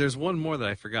up. There's one more that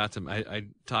I forgot to. I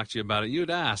talked to you about it. You had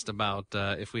asked about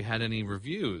if we had any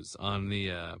reviews on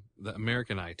the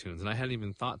American iTunes, and I hadn't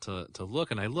even thought to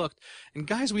look. And I looked, and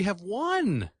guys, we have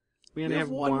one. We only have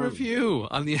one review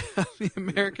on the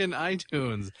American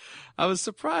iTunes. I was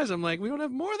surprised. I'm like, we don't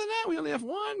have more than that. We only have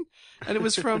one. And it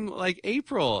was from like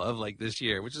April of like this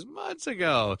year, which is months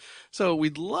ago. So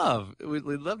we'd love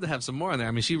to have some more on there.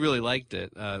 I mean, she really liked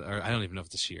it. Or I don't even know if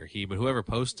it's she or he, but whoever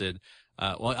posted,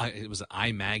 it was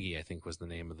iMaggie, I think was the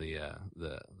name of the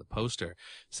poster,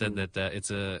 said that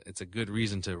it's a good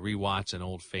reason to rewatch an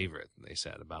old favorite. They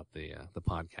said about the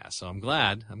podcast. So I'm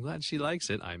glad she likes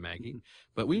it, iMaggie.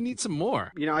 But we need some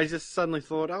more. You know, I just suddenly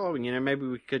thought, maybe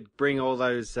we could bring all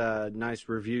those nice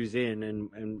reviews in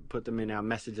and put them in our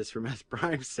Messages from Earth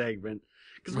Prime segment,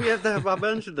 because we have to have a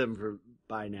bunch of them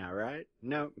by now, right?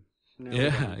 No,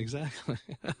 yeah, exactly.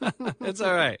 It's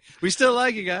all right. We still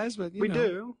like you guys, but we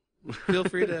do. Feel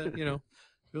free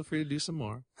to do some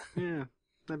more. Yeah,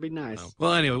 that'd be nice.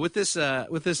 Well, anyway, with this, I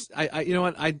you know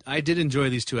what, I did enjoy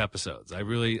these 2 episodes.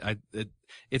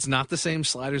 It's not the same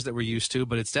Sliders that we're used to,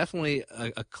 but it's definitely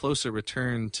a closer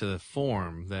return to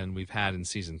form than we've had in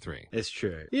season 3. It's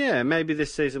true. Yeah, maybe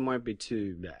this season won't be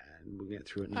too bad. We'll get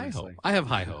through it nicely. I have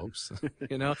high hopes.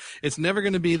 It's never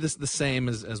going to be the same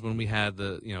as when we had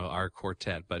our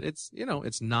quartet, but it's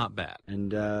not bad.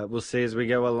 And we'll see as we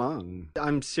go along.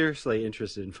 I'm seriously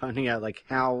interested in finding out like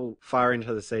how far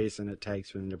into the season it takes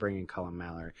for them to bring in Colin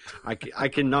Mallory. I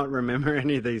cannot remember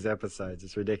any of these episodes.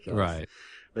 It's ridiculous. Right.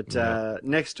 But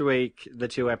next week, the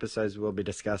 2 episodes we'll be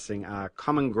discussing are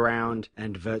Common Ground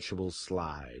and Virtual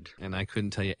Slide. And I couldn't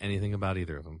tell you anything about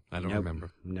either of them. I don't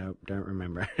remember. Nope, don't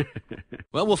remember.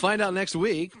 Well, we'll find out next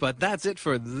week, but that's it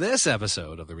for this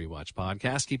episode of the Rewatch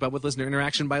Podcast. Keep up with listener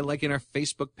interaction by liking our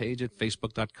Facebook page at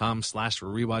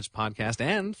facebook.com/rewatchpodcast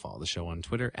and follow the show on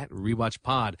Twitter at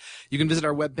rewatchpod. You can visit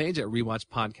our webpage at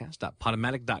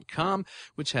rewatchpodcast.podomatic.com,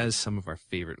 which has some of our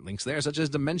favorite links there, such as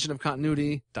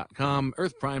dimensionofcontinuity.com,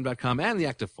 earthprime.com, and the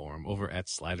active forum over at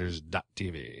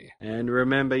sliders.tv. And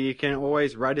remember, you can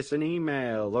always write us an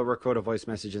email or record a voice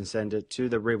message and send it to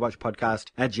the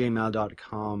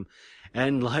rewatchpodcast@gmail.com.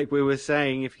 And like we were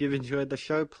saying, if you've enjoyed the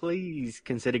show, please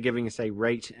consider giving us a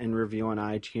rate and review on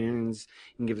iTunes.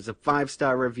 You can give us a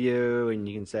 5-star review, and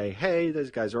you can say, hey,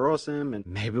 those guys are awesome. And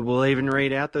maybe we'll even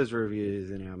read out those reviews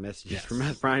in our Messages from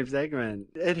Earth Prime segment.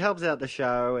 It helps out the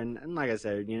show. And like I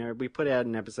said, we put out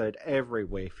an episode every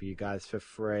week for you guys for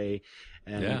free.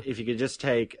 And if you could just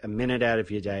take a minute out of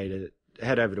your day to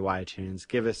head over to iTunes,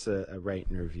 give us a rate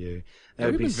and review. That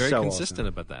would be we've been very so consistent awesome.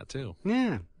 about that too.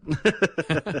 Yeah.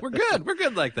 We're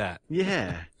good like that.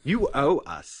 Yeah. You owe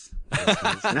us.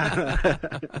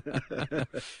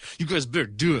 You guys better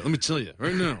do it. Let me tell you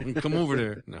right now. Come over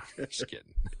there. No, just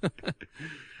kidding.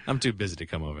 I'm too busy to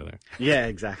come over there. Yeah,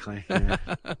 exactly. Yeah.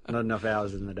 Not enough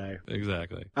hours in the day.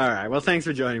 Exactly. All right. Well, thanks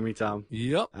for joining me, Tom.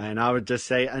 Yep. And I would just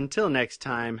say, until next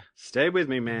time, stay with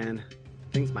me, man.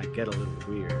 Things might get a little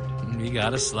weird. You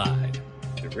gotta slide.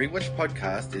 The Rewatch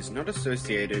Podcast is not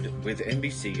associated with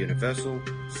NBC Universal,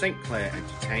 St. Clair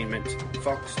Entertainment,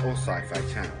 Fox, or Sci-Fi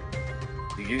Channel.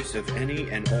 The use of any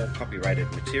and all copyrighted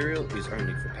material is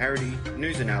only for parody,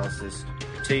 news analysis,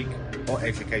 critique, or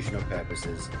educational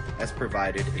purposes, as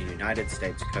provided in United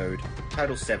States Code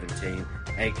Title 17,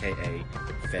 aka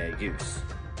Fair Use.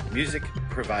 Music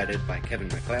provided by Kevin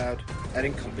MacLeod at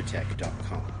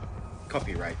incompetech.com.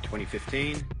 Copyright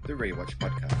 2015, The Rewatch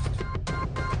Podcast.